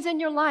temptations in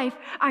your life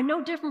are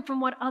no different from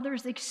what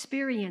others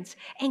experience,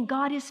 and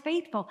God is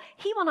faithful.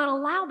 He will not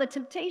allow the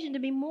temptation to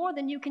be more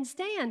than you can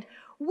stand.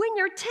 When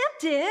you're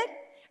tempted,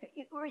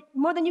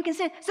 more than you can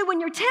stand. So when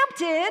you're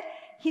tempted,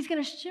 he's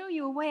going to show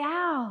you a way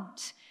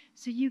out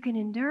so you can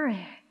endure it.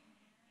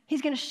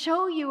 He's going to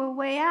show you a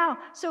way out.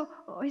 So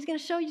he's going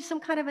to show you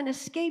some kind of an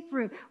escape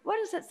route. What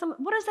is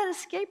that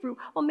escape route?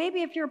 Well,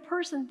 maybe if you're a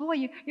person,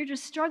 boy, you're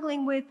just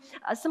struggling with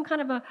some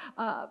kind of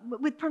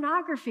with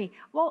pornography.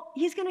 Well,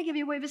 he's going to give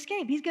you a way of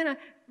escape. He's going to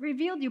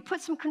reveal to you,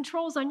 put some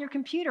controls on your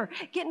computer,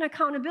 get an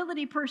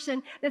accountability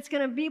person that's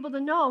going to be able to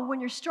know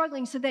when you're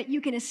struggling so that you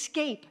can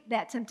escape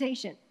that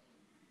temptation.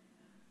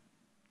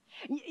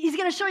 He's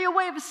going to show you a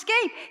way of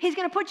escape. He's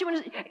going to put you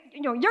in,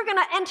 you're going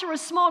to enter a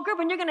small group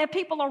and you're going to have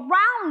people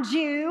around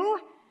you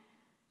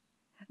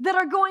that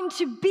are going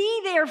to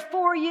be there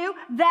for you,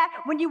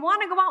 that when you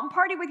want to go out and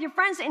party with your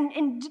friends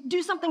and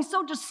do something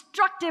so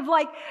destructive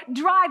like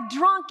drive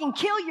drunk and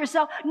kill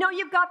yourself, no,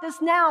 you've got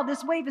this now,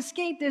 this way of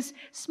escape, this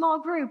small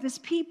group, this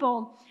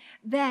people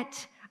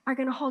that are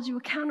going to hold you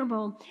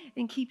accountable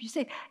and keep you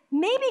safe.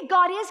 Maybe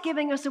God is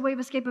giving us a way of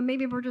escape, but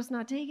maybe we're just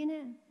not taking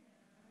it.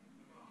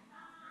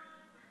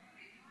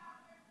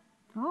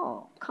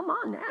 Oh, come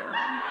on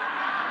now.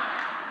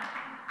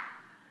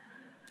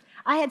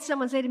 I had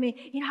someone say to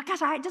me,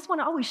 gosh, I just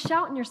want to always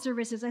shout in your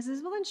services. I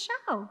says, well, then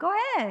shout. Go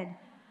ahead.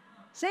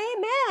 Say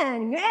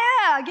amen.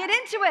 Yeah, get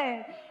into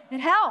it. It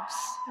helps.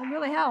 It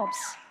really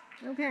helps.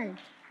 Okay.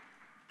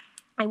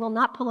 I will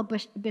not pull a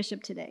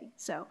bishop today.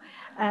 So,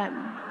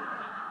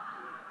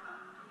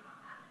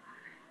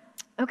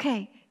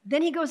 okay.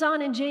 Then he goes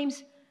on in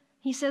James.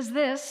 He says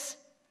this.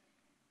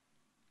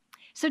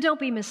 So don't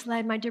be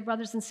misled, my dear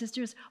brothers and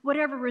sisters.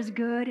 Whatever is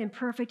good and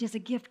perfect is a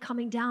gift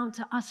coming down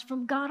to us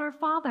from God our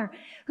Father,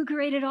 who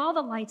created all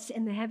the lights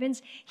in the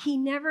heavens. He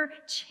never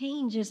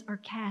changes or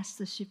casts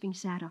a shifting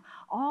shadow.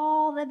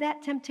 All of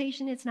that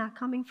temptation, it's not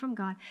coming from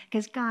God,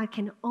 because God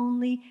can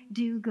only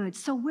do good.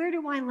 So where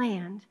do I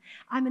land?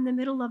 I'm in the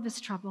middle of this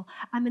trouble.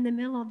 I'm in the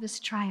middle of this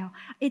trial.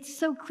 It's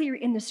so clear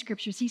in the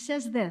scriptures. He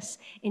says this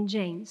in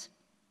James.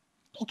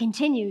 He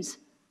continues.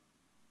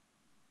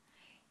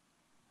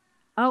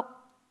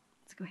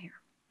 Let's go here.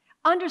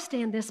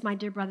 Understand this, my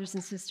dear brothers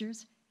and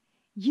sisters.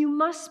 You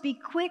must be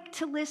quick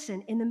to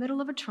listen in the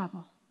middle of a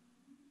trouble,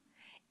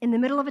 in the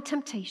middle of a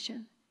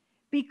temptation.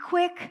 Be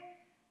quick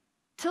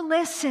to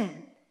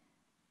listen.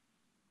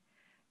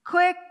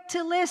 Quick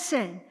to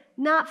listen,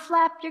 not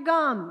flap your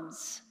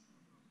gums.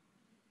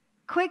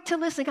 Quick to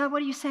listen. God,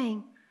 what are you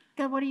saying?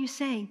 God, what are you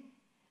saying?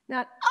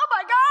 Not, oh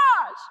my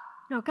gosh.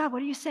 No, God,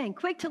 what are you saying?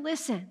 Quick to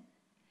listen.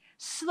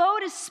 Slow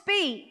to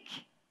speak.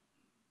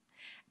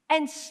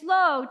 And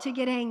slow to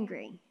get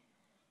angry.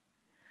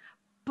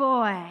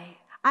 Boy,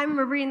 I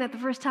remember reading that the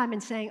first time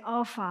and saying,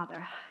 oh,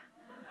 Father.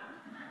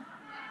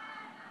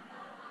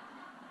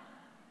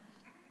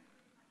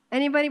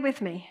 Anybody with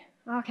me?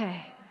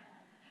 Okay.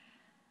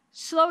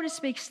 Slow to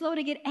speak, slow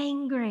to get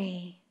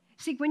angry.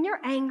 See, when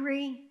you're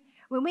angry,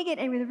 when we get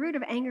angry, the root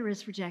of anger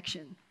is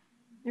rejection.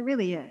 It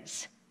really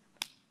is.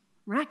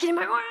 I'm not getting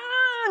my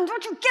mind.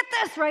 Don't you get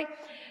this, right?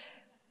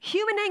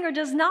 Human anger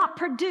does not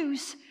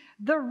produce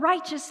the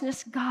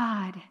righteousness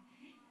God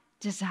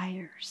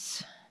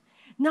desires.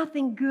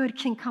 Nothing good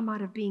can come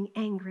out of being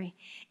angry.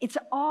 It's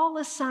all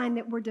a sign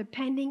that we're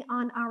depending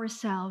on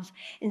ourselves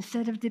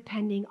instead of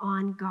depending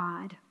on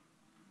God.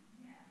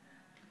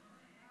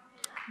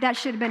 That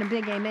should have been a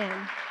big amen.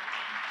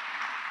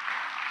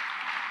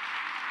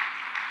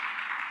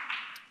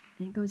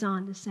 And it goes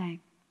on to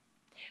say,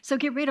 so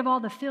get rid of all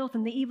the filth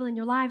and the evil in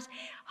your lives.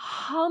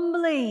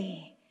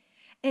 Humbly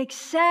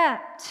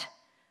accept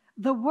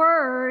the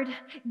word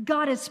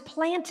God has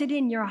planted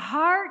in your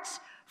hearts,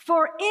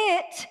 for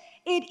it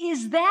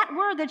is that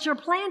word that you're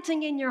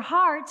planting in your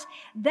hearts.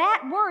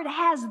 That word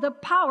has the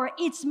power.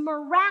 It's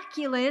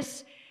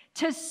miraculous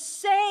to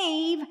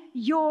save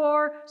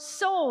your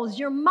souls,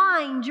 your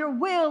mind, your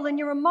will, and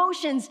your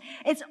emotions.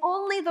 It's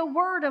only the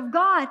word of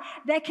God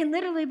that can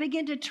literally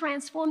begin to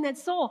transform that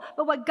soul.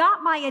 But what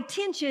got my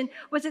attention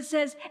was it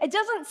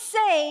doesn't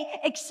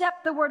say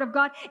accept the word of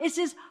God. It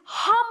says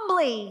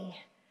humbly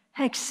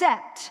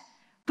accept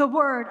the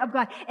word of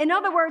God. In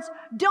other words,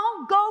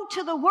 don't go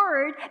to the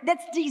word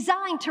that's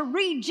designed to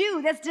read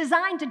you, that's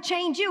designed to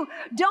change you.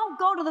 Don't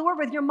go to the word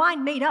with your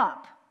mind made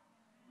up.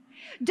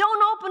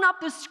 Don't open up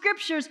the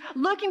scriptures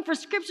looking for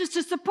scriptures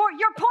to support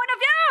your point of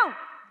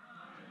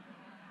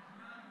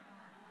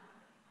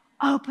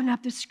view. Open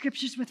up the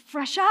scriptures with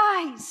fresh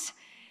eyes.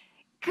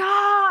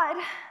 God,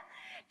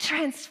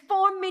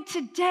 transform me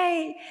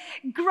today.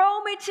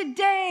 Grow me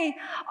today.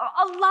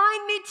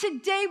 Align me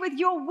today with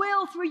your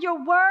will through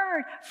your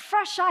word.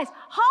 Fresh eyes.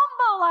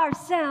 Humble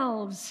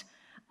ourselves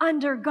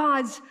under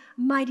God's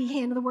mighty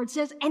hand. The word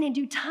says, and in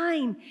due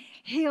time,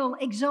 he'll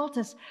exalt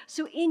us.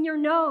 So in your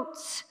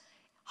notes,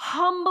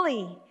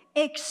 humbly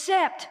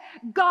accept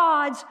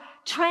God's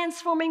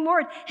transforming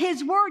word.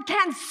 His word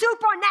can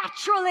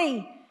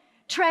supernaturally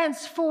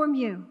transform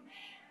you.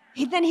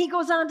 Then he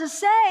goes on to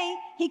say,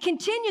 he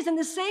continues in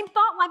the same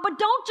thought line, but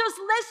don't just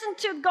listen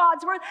to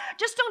God's word.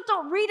 Just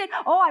don't read it.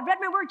 Oh, I read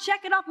my word,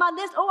 check it off my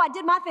list. Oh, I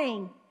did my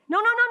thing.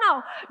 No.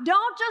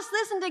 Don't just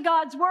listen to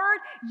God's word.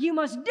 You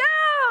must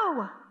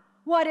do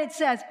what it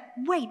says.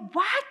 Wait,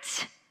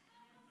 what?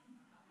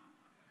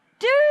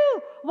 Do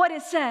what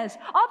it says.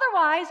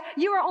 Otherwise,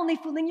 you are only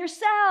fooling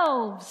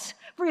yourselves.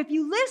 For if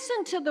you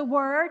listen to the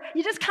word,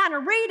 you just kind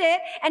of read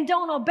it and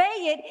don't obey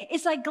it.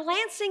 It's like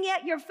glancing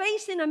at your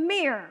face in a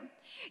mirror.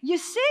 You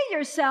see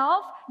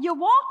yourself, you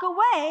walk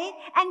away,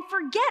 and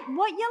forget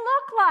what you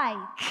look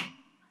like.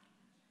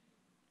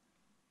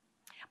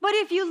 But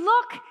if you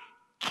look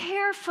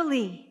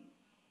carefully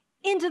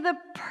into the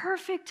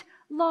perfect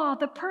law,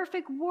 the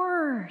perfect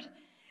word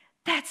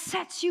that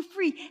sets you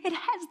free. It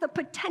has the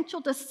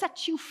potential to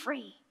set you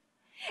free.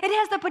 It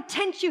has the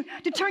potential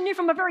to turn you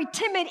from a very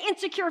timid,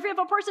 insecure,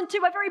 fearful person to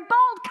a very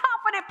bold,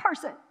 confident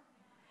person.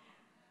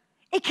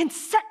 It can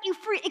set you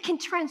free. It can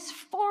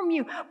transform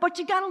you, but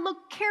you got to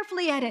look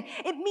carefully at it.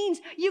 It means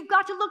you've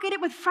got to look at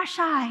it with fresh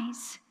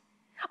eyes.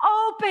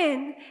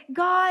 Open.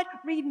 God,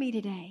 read me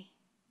today.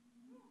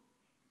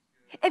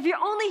 If you're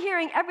only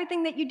hearing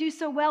everything that you do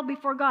so well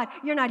before God,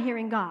 you're not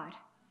hearing God.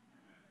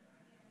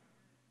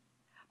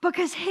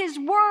 Because His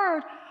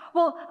Word,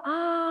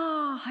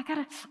 I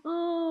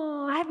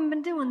haven't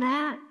been doing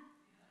that.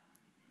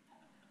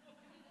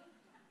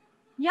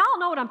 Y'all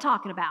know what I'm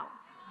talking about.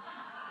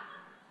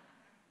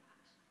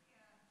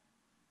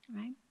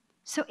 Right?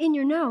 So in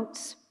your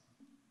notes,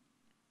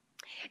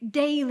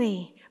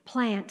 daily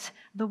plant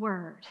the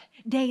Word.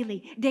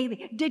 Daily,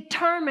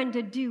 determined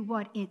to do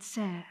what it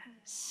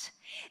says.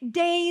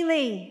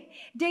 Daily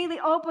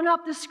open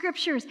up the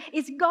Scriptures.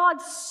 It's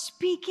God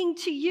speaking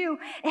to you.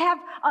 Have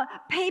a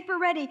paper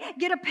ready,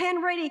 get a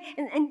pen ready,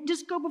 and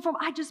just go before Him.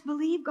 I just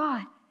believe,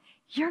 God,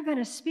 you're going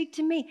to speak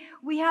to me.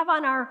 We have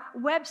on our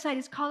website,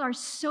 it's called our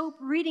SOAP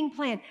reading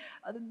plan.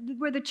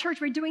 We're the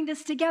church, we're doing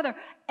this together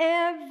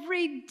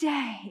every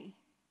day.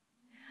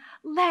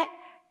 Let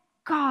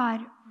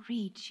God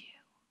read you.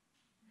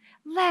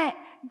 Let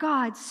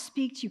God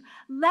speak to you.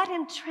 Let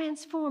Him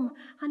transform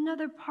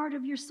another part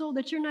of your soul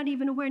that you're not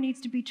even aware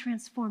needs to be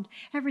transformed.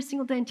 Every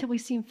single day until we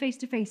see Him face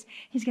to face,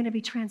 He's going to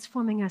be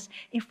transforming us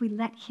if we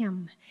let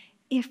Him.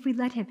 If we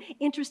let Him.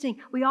 Interesting,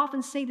 we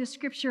often say this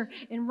scripture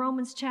in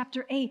Romans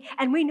chapter 8,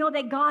 and we know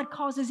that God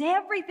causes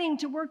everything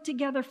to work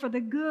together for the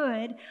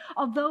good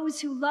of those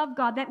who love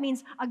God. That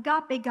means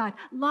agape God,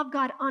 love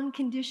God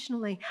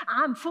unconditionally.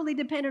 I'm fully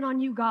dependent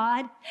on you,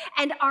 God,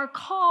 and are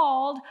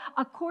called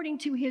according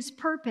to His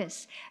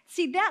purpose.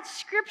 See, that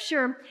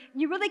scripture,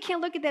 you really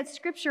can't look at that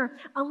scripture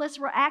unless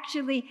we're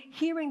actually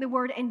hearing the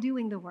word and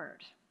doing the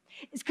word.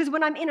 It's because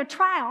when I'm in a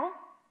trial,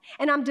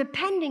 and I'm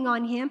depending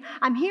on Him,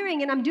 I'm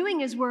hearing and I'm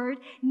doing His word,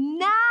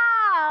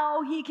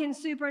 now He can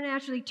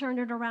supernaturally turn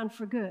it around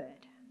for good.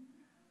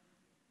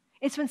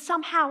 It's when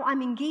somehow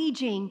I'm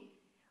engaging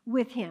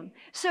with Him.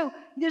 So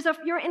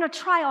you're in a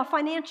trial, a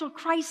financial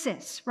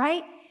crisis,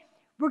 right?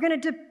 We're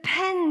going to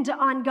depend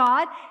on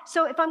God.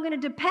 So if I'm going to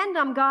depend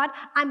on God,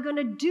 I'm going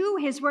to do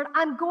His word.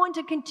 I'm going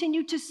to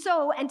continue to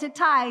sow and to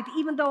tithe,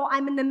 even though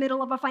I'm in the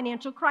middle of a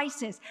financial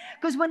crisis.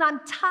 Because when I'm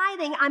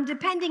tithing, I'm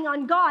depending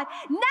on God.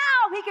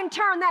 Now He can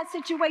turn that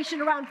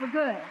situation around for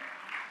good.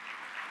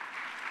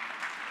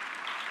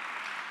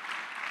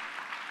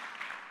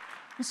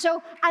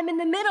 So I'm in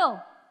the middle.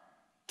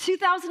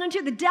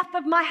 2002, the death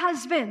of my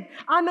husband.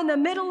 I'm in the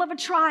middle of a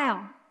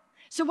trial.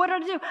 So what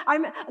did I do?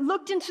 I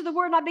looked into the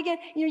Word and I began,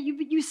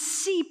 you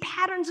see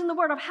patterns in the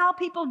Word of how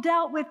people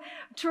dealt with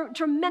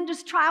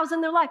tremendous trials in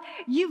their life.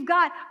 You've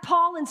got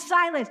Paul and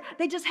Silas.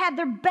 They just had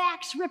their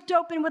backs ripped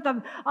open with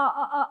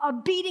a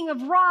beating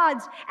of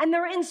rods, and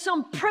they're in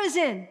some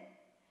prison.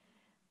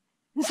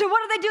 And so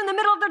what do they do in the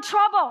middle of their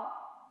trouble?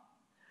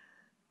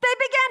 They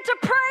began to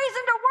praise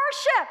and to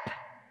worship.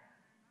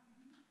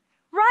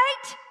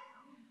 Right?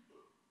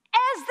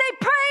 As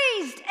they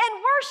praised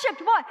and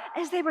worshiped, what?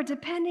 As they were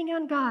depending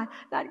on God.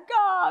 That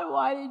God,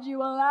 why did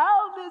you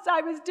allow this?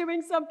 I was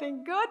doing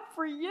something good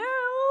for you.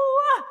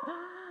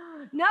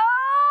 No,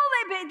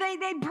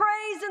 they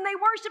praised and they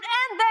worshiped,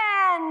 and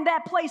then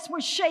that place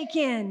was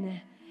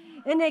shaken,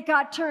 and it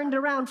got turned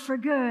around for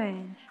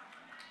good.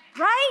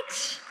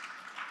 Right?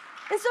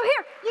 And so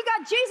here, you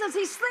got Jesus.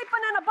 He's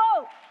sleeping in a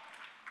boat.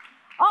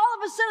 All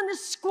of a sudden,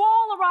 this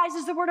squall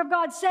arises, the Word of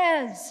God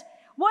says.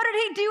 What did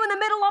He do in the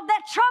middle of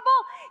that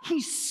trouble?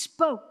 He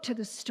spoke to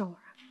the storm.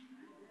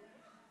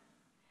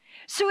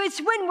 So it's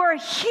when we're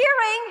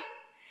hearing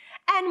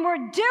and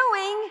we're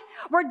doing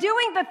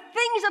the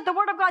things that the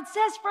Word of God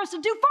says for us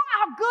to do for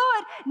our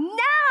good.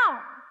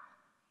 Now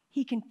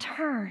He can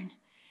turn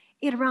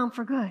it around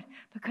for good.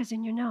 Because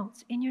in your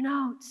notes,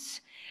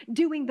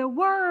 doing the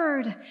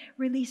Word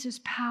releases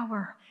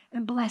power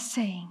and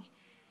blessing.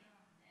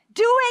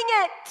 Doing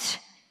it.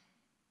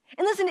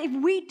 And listen, if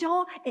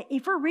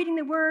we're reading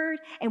the Word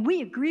and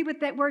we agree with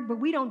that Word, but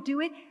we don't do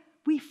it,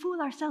 we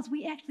fool ourselves.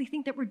 We actually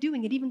think that we're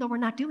doing it even though we're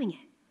not doing it.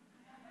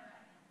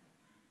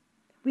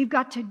 We've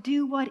got to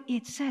do what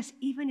it says,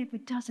 even if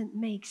it doesn't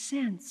make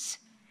sense.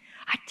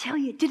 I tell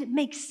you, it didn't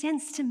make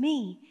sense to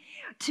me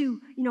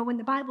to, when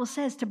the Bible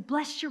says to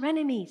bless your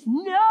enemies.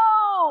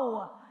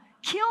 No!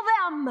 Kill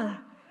them,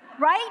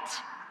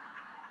 right?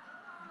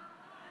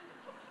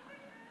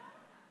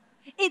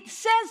 It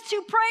says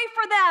to pray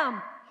for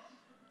them.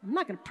 I'm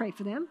not going to pray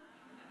for them.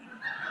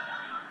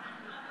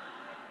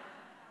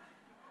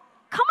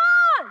 Come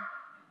on.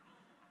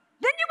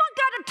 Then you want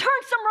God to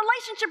turn some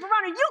relationship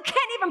around and you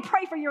can't even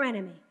pray for your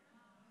enemy.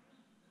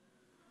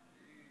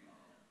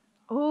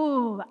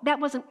 Oh, that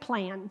wasn't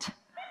planned.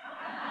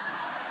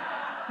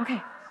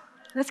 Okay,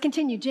 let's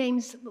continue.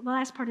 James, the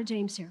last part of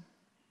James here.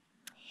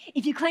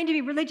 If you claim to be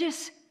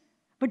religious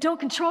but don't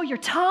control your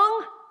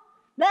tongue,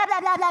 blah, blah,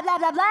 blah, blah, blah,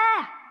 blah,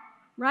 blah,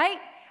 right?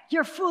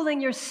 You're fooling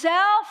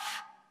yourself.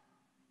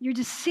 You're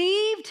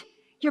deceived.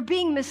 You're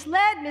being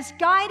misled,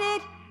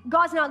 misguided.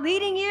 God's not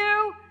leading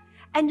you.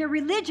 And your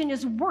religion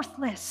is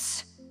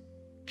worthless.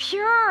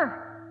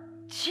 Pure,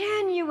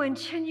 genuine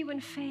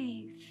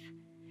faith.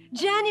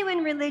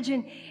 Genuine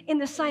religion in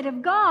the sight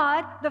of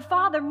God, the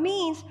Father,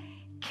 means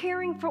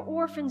caring for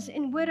orphans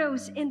and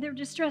widows in their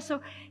distress.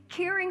 So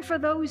caring for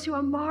those who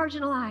are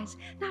marginalized,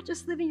 not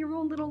just living your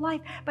own little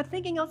life, but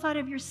thinking outside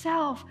of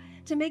yourself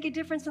to make a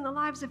difference in the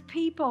lives of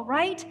people,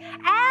 right?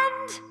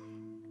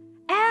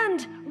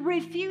 And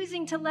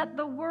refusing to let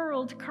the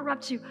world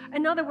corrupt you.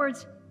 In other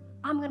words,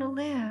 I'm going to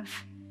live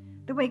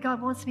the way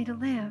God wants me to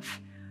live,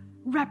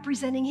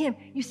 representing Him.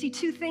 You see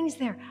two things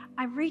there.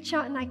 I reach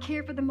out and I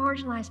care for the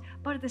marginalized,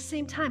 but at the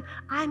same time,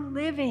 I'm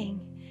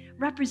living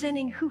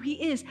representing who He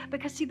is.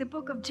 Because see, the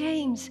book of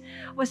James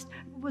was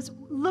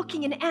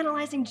looking and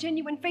analyzing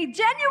genuine faith.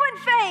 Genuine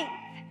faith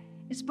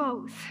is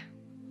both.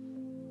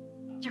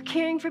 You're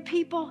caring for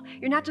people.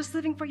 You're not just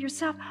living for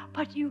yourself,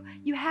 but you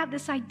have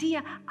this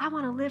idea, I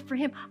want to live for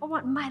Him. I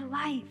want my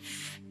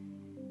life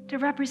to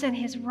represent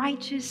His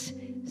righteous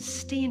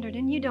standard.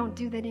 And you don't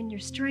do that in your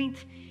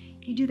strength.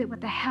 You do that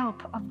with the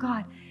help of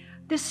God.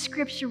 This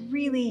scripture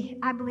really,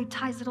 I believe,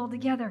 ties it all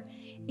together.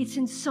 It's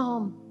in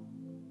Psalm.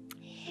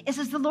 It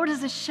says, the Lord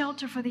is a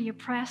shelter for the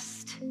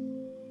oppressed.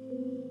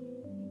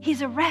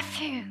 He's a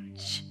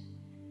refuge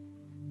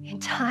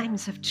in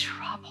times of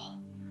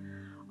trouble.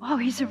 Oh,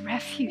 He's a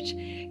refuge.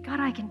 God,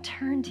 I can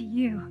turn to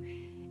You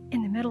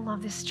in the middle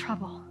of this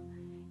trouble.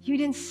 You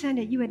didn't send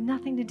it. You had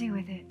nothing to do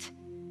with it.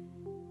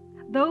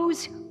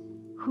 Those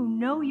who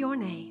know Your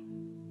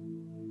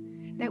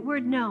name, that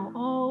word know,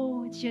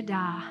 oh, it's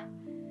Yada.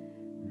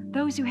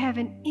 Those who have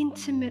an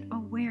intimate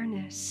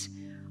awareness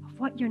of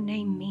what Your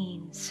name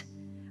means.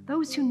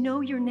 Those who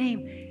know Your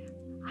name.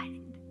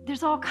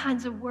 There's all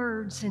kinds of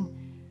words and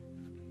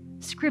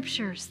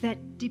scriptures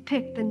that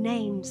depict the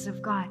names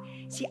of God.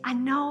 See, I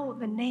know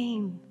the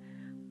name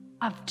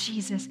of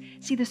Jesus.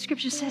 See, the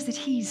scripture says that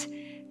He's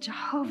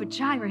Jehovah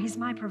Jireh. He's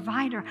my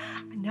provider.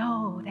 I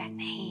know that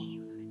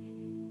name.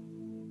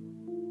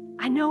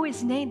 I know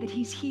His name, that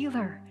He's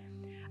healer.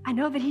 I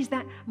know that He's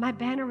my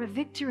banner of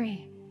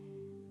victory.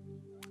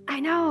 I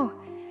know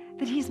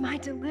that He's my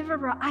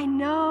deliverer. I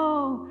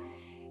know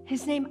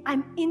His name.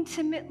 I'm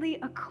intimately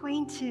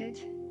acquainted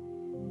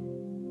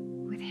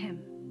with Him.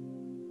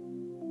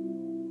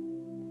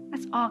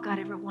 That's all God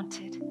ever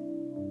wanted.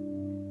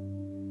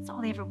 That's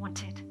all He ever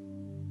wanted.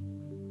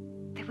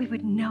 That we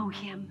would know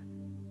Him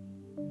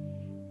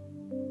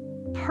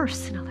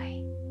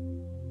personally,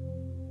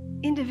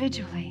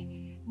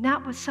 individually,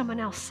 not what someone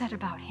else said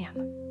about Him.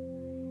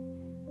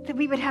 That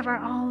we would have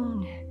our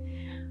own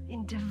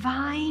in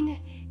divine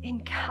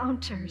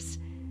encounters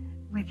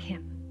with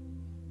Him.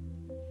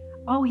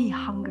 Oh, He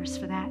hungers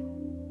for that.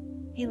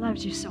 He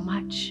loves you so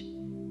much.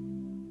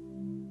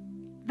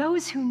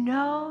 Those who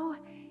know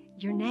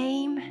Your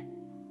name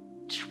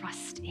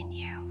trust in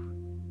You.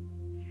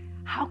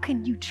 How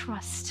can you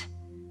trust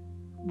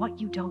what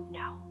you don't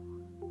know?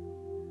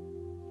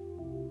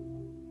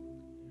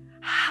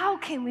 How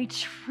can we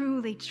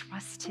truly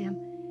trust Him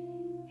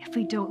if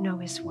we don't know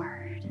His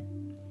word?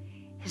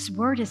 His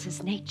word is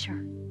His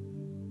nature.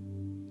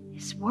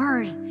 His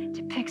word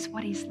depicts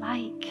what He's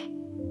like.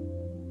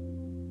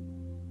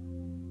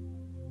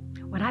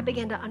 When I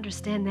began to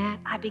understand that,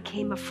 I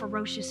became a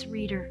ferocious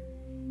reader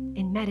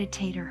and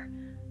meditator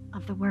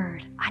of the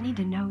word. I need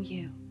to know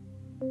You.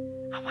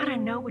 I want to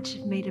know what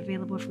You've made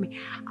available for me.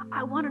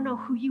 I want to know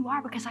who You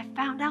are, because I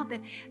found out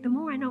that the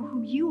more I know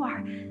who You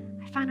are,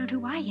 I find out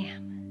who I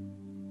am.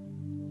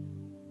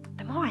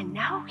 The more I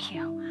know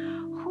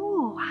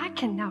You, I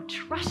can now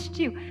trust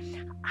You.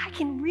 I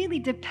can really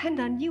depend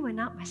on You and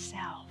not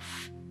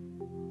myself.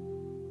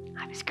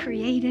 I was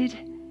created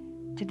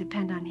to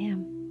depend on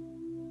Him,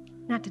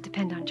 not to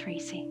depend on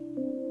Tracy.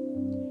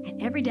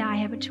 And every day I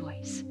have a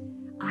choice.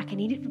 I can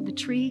eat it from the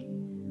tree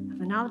of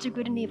the knowledge of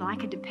good and evil. I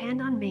can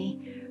depend on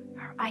me,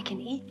 or I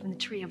can eat from the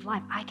tree of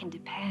life. I can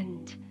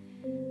depend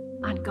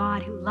on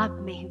God who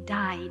loved me, who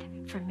died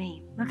for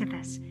me. Look at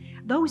this.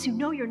 Those who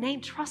know Your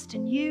name trust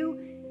in You.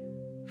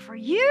 For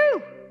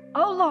You,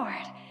 oh Lord,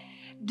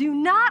 do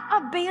not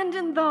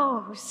abandon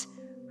those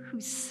who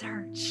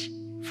search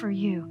for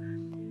You.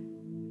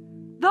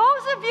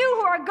 Those of you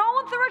who are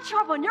going through a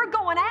trouble and you're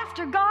going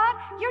after God,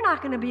 you're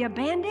not going to be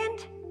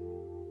abandoned.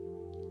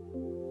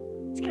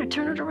 He's going to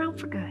turn it around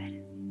for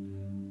good.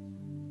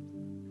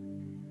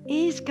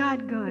 Is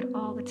God good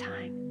all the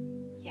time?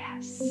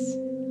 Yes.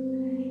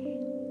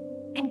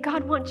 And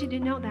God wants you to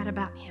know that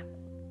about Him.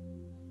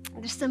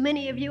 There's so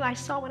many of you I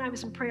saw when I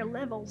was in prayer,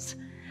 levels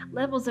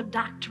of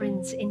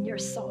doctrines in your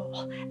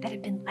soul that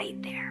have been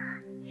laid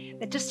there.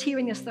 That just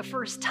hearing this the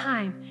first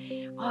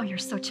time, oh, you're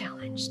so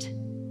challenged.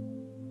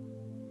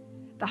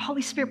 The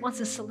Holy Spirit wants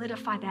to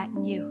solidify that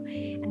in you.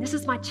 And this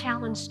is my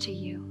challenge to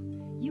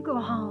you. You go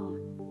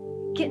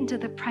home, get into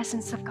the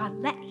presence of God.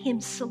 Let Him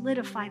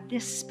solidify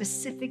this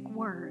specific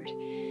word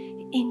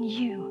in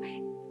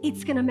you.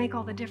 it's going to make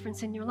all the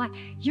difference in your life.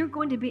 You're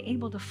going to be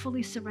able to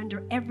fully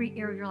surrender every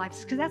area of your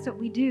life, because that's what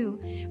we do.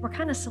 We're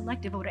kind of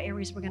selective about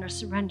areas we're going to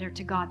surrender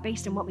to God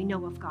based on what we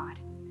know of God.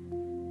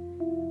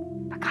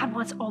 But God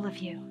wants all of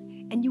you,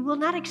 and you will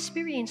not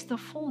experience the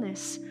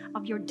fullness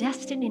of your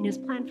destiny and His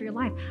plan for your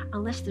life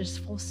unless there's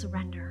full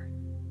surrender.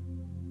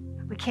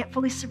 We can't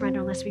fully surrender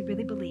unless we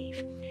really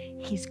believe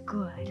He's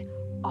good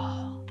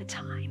all the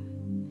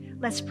time.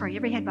 Let's pray.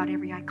 Every head bowed,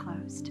 every eye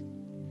closed.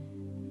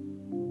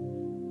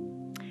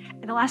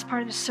 In the last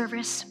part of the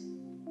service,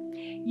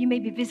 you may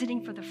be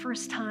visiting for the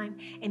first time,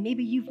 and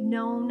maybe you've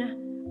known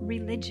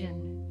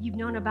religion. You've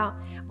known about,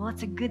 well,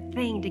 it's a good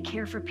thing to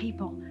care for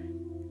people.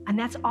 And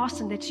that's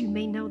awesome that you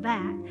may know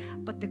that.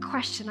 But the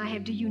question I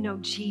have, do you know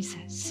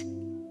Jesus?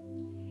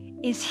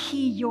 Is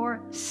He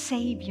your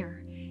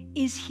Savior?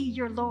 Is He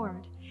your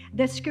Lord?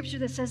 The scripture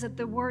that says that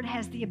the Word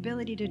has the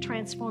ability to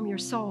transform your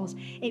souls.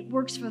 It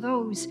works for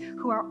those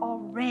who are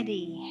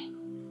already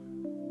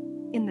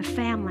in the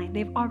family.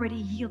 They've already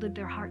yielded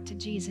their heart to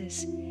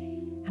Jesus.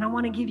 And I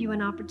want to give you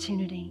an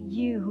opportunity,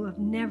 you who have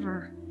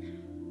never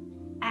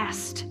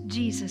asked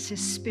Jesus, His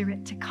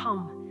Spirit, to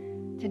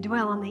come to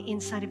dwell on the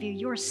inside of you.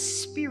 Your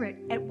spirit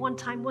at one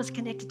time was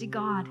connected to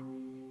God.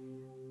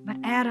 But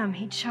Adam,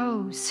 he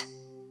chose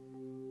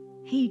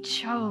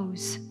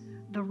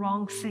the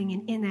wrong thing.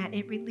 And in that,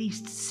 it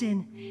released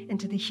sin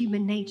into the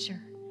human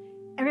nature.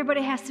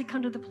 Everybody has to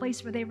come to the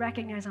place where they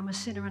recognize, I'm a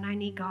sinner and I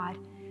need God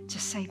to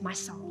save my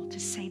soul, to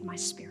save my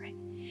spirit.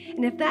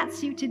 And if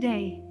that's you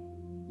today,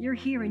 you're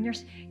here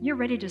and you're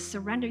ready to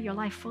surrender your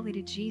life fully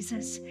to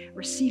Jesus,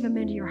 receive Him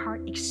into your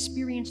heart,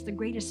 experience the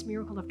greatest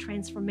miracle of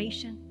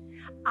transformation,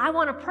 I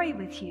want to pray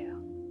with you.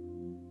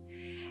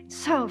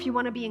 So if you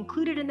want to be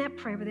included in that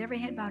prayer with every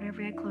head bowed,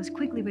 every eye closed,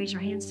 quickly raise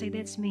your hand, say,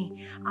 that's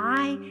me.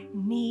 I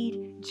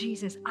need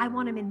Jesus. I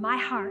want Him in my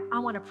heart. I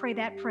want to pray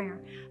that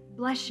prayer.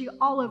 Bless you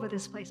all over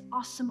this place.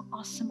 Awesome,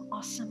 awesome,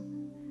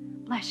 awesome.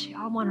 Bless you.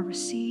 I want to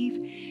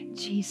receive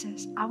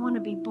Jesus. I want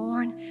to be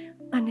born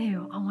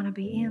anew. I want to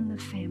be in the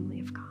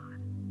family of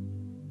God.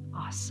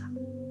 Awesome.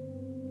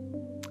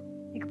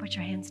 You can put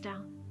your hands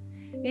down.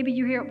 Maybe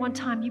you're here at one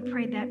time, you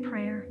prayed that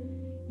prayer.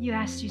 You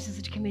asked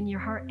Jesus to come in your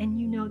heart, and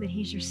you know that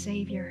He's your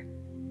Savior.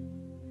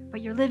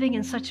 But you're living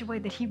in such a way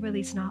that He really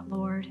is not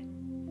Lord.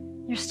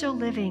 You're still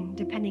living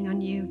depending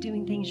on you,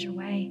 doing things your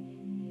way.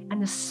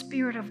 And the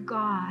Spirit of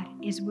God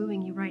is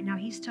wooing you right now.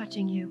 He's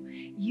touching you.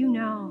 You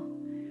know,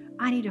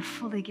 I need to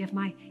fully give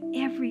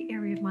every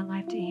area of my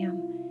life to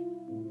Him.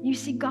 You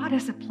see, God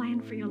has a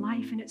plan for your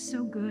life, and it's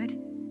so good.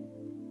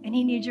 And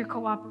He needs your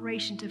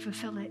cooperation to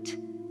fulfill it.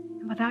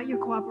 And without your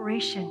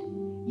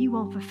cooperation, you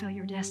won't fulfill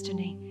your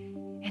destiny.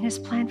 And His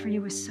plan for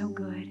you is so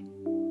good.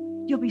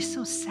 You'll be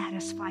so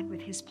satisfied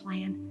with His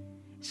plan.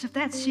 So if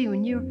that's you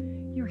and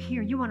you're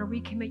here, you want to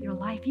recommit your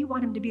life, you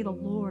want Him to be the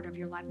Lord of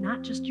your life,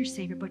 not just your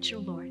Savior, but your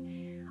Lord.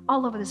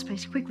 All over this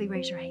place, quickly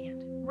raise your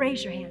hand.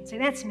 Raise your hand. Say,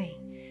 that's me.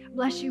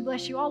 Bless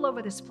you all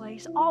over this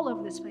place, all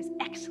over this place.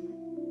 Excellent.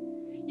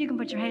 You can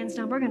put your hands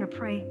down. We're going to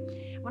pray.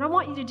 What I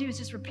want you to do is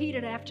just repeat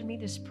it after me,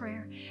 this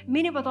prayer.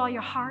 Mean it with all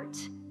your heart.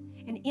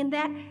 And in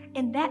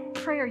that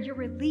prayer, you're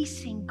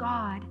releasing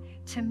God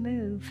to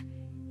move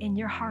in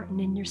your heart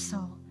and in your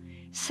soul.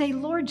 Say,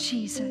 Lord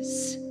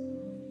Jesus,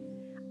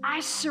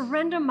 I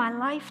surrender my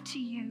life to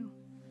you.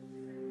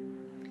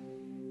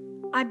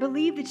 I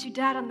believe that you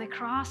died on the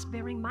cross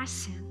bearing my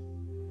sin.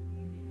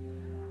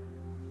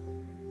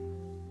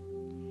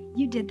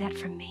 You did that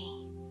for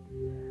me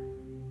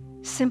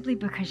simply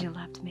because you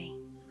loved me.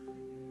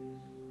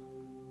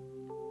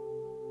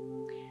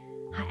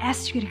 I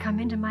ask you to come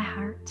into my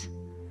heart,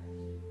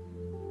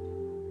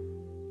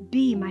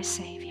 be my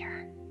Savior,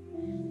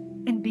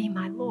 and be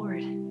my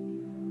Lord.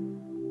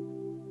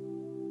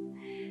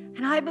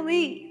 And I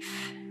believe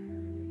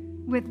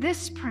with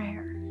this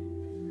prayer,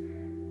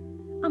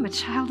 I'm a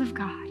child of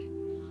God.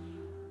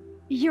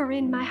 You're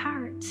in my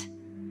heart.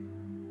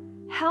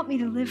 Help me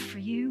to live for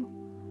you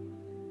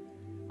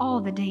all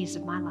the days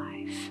of my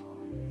life.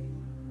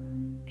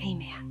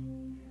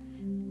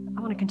 Amen.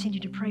 I want to continue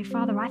to pray.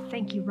 Father, I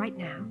thank you right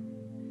now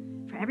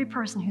for every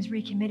person who's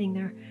recommitting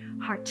their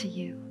heart to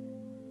you.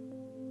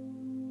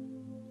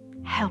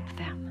 Help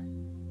them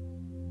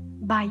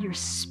by your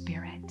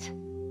Spirit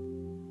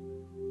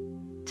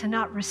to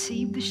not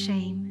receive the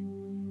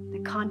shame, the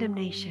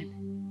condemnation,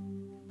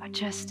 but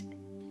just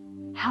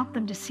help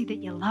them to see that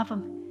you love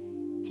them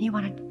and you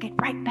want to get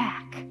right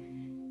back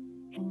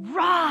and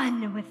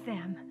run with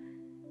them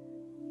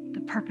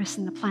the purpose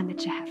and the plan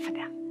that you have for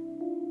them.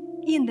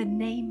 In the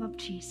name of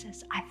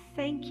Jesus, I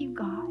thank you,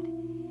 God,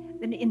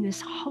 that in this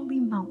holy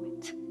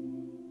moment,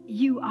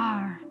 you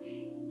are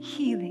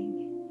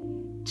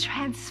healing,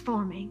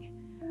 transforming,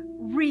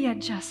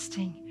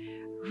 readjusting,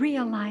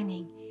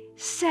 realigning,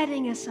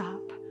 setting us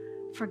up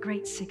for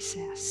great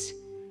success.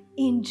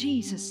 In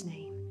Jesus'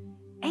 name,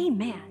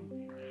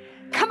 amen.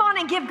 Come on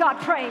and give God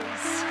praise.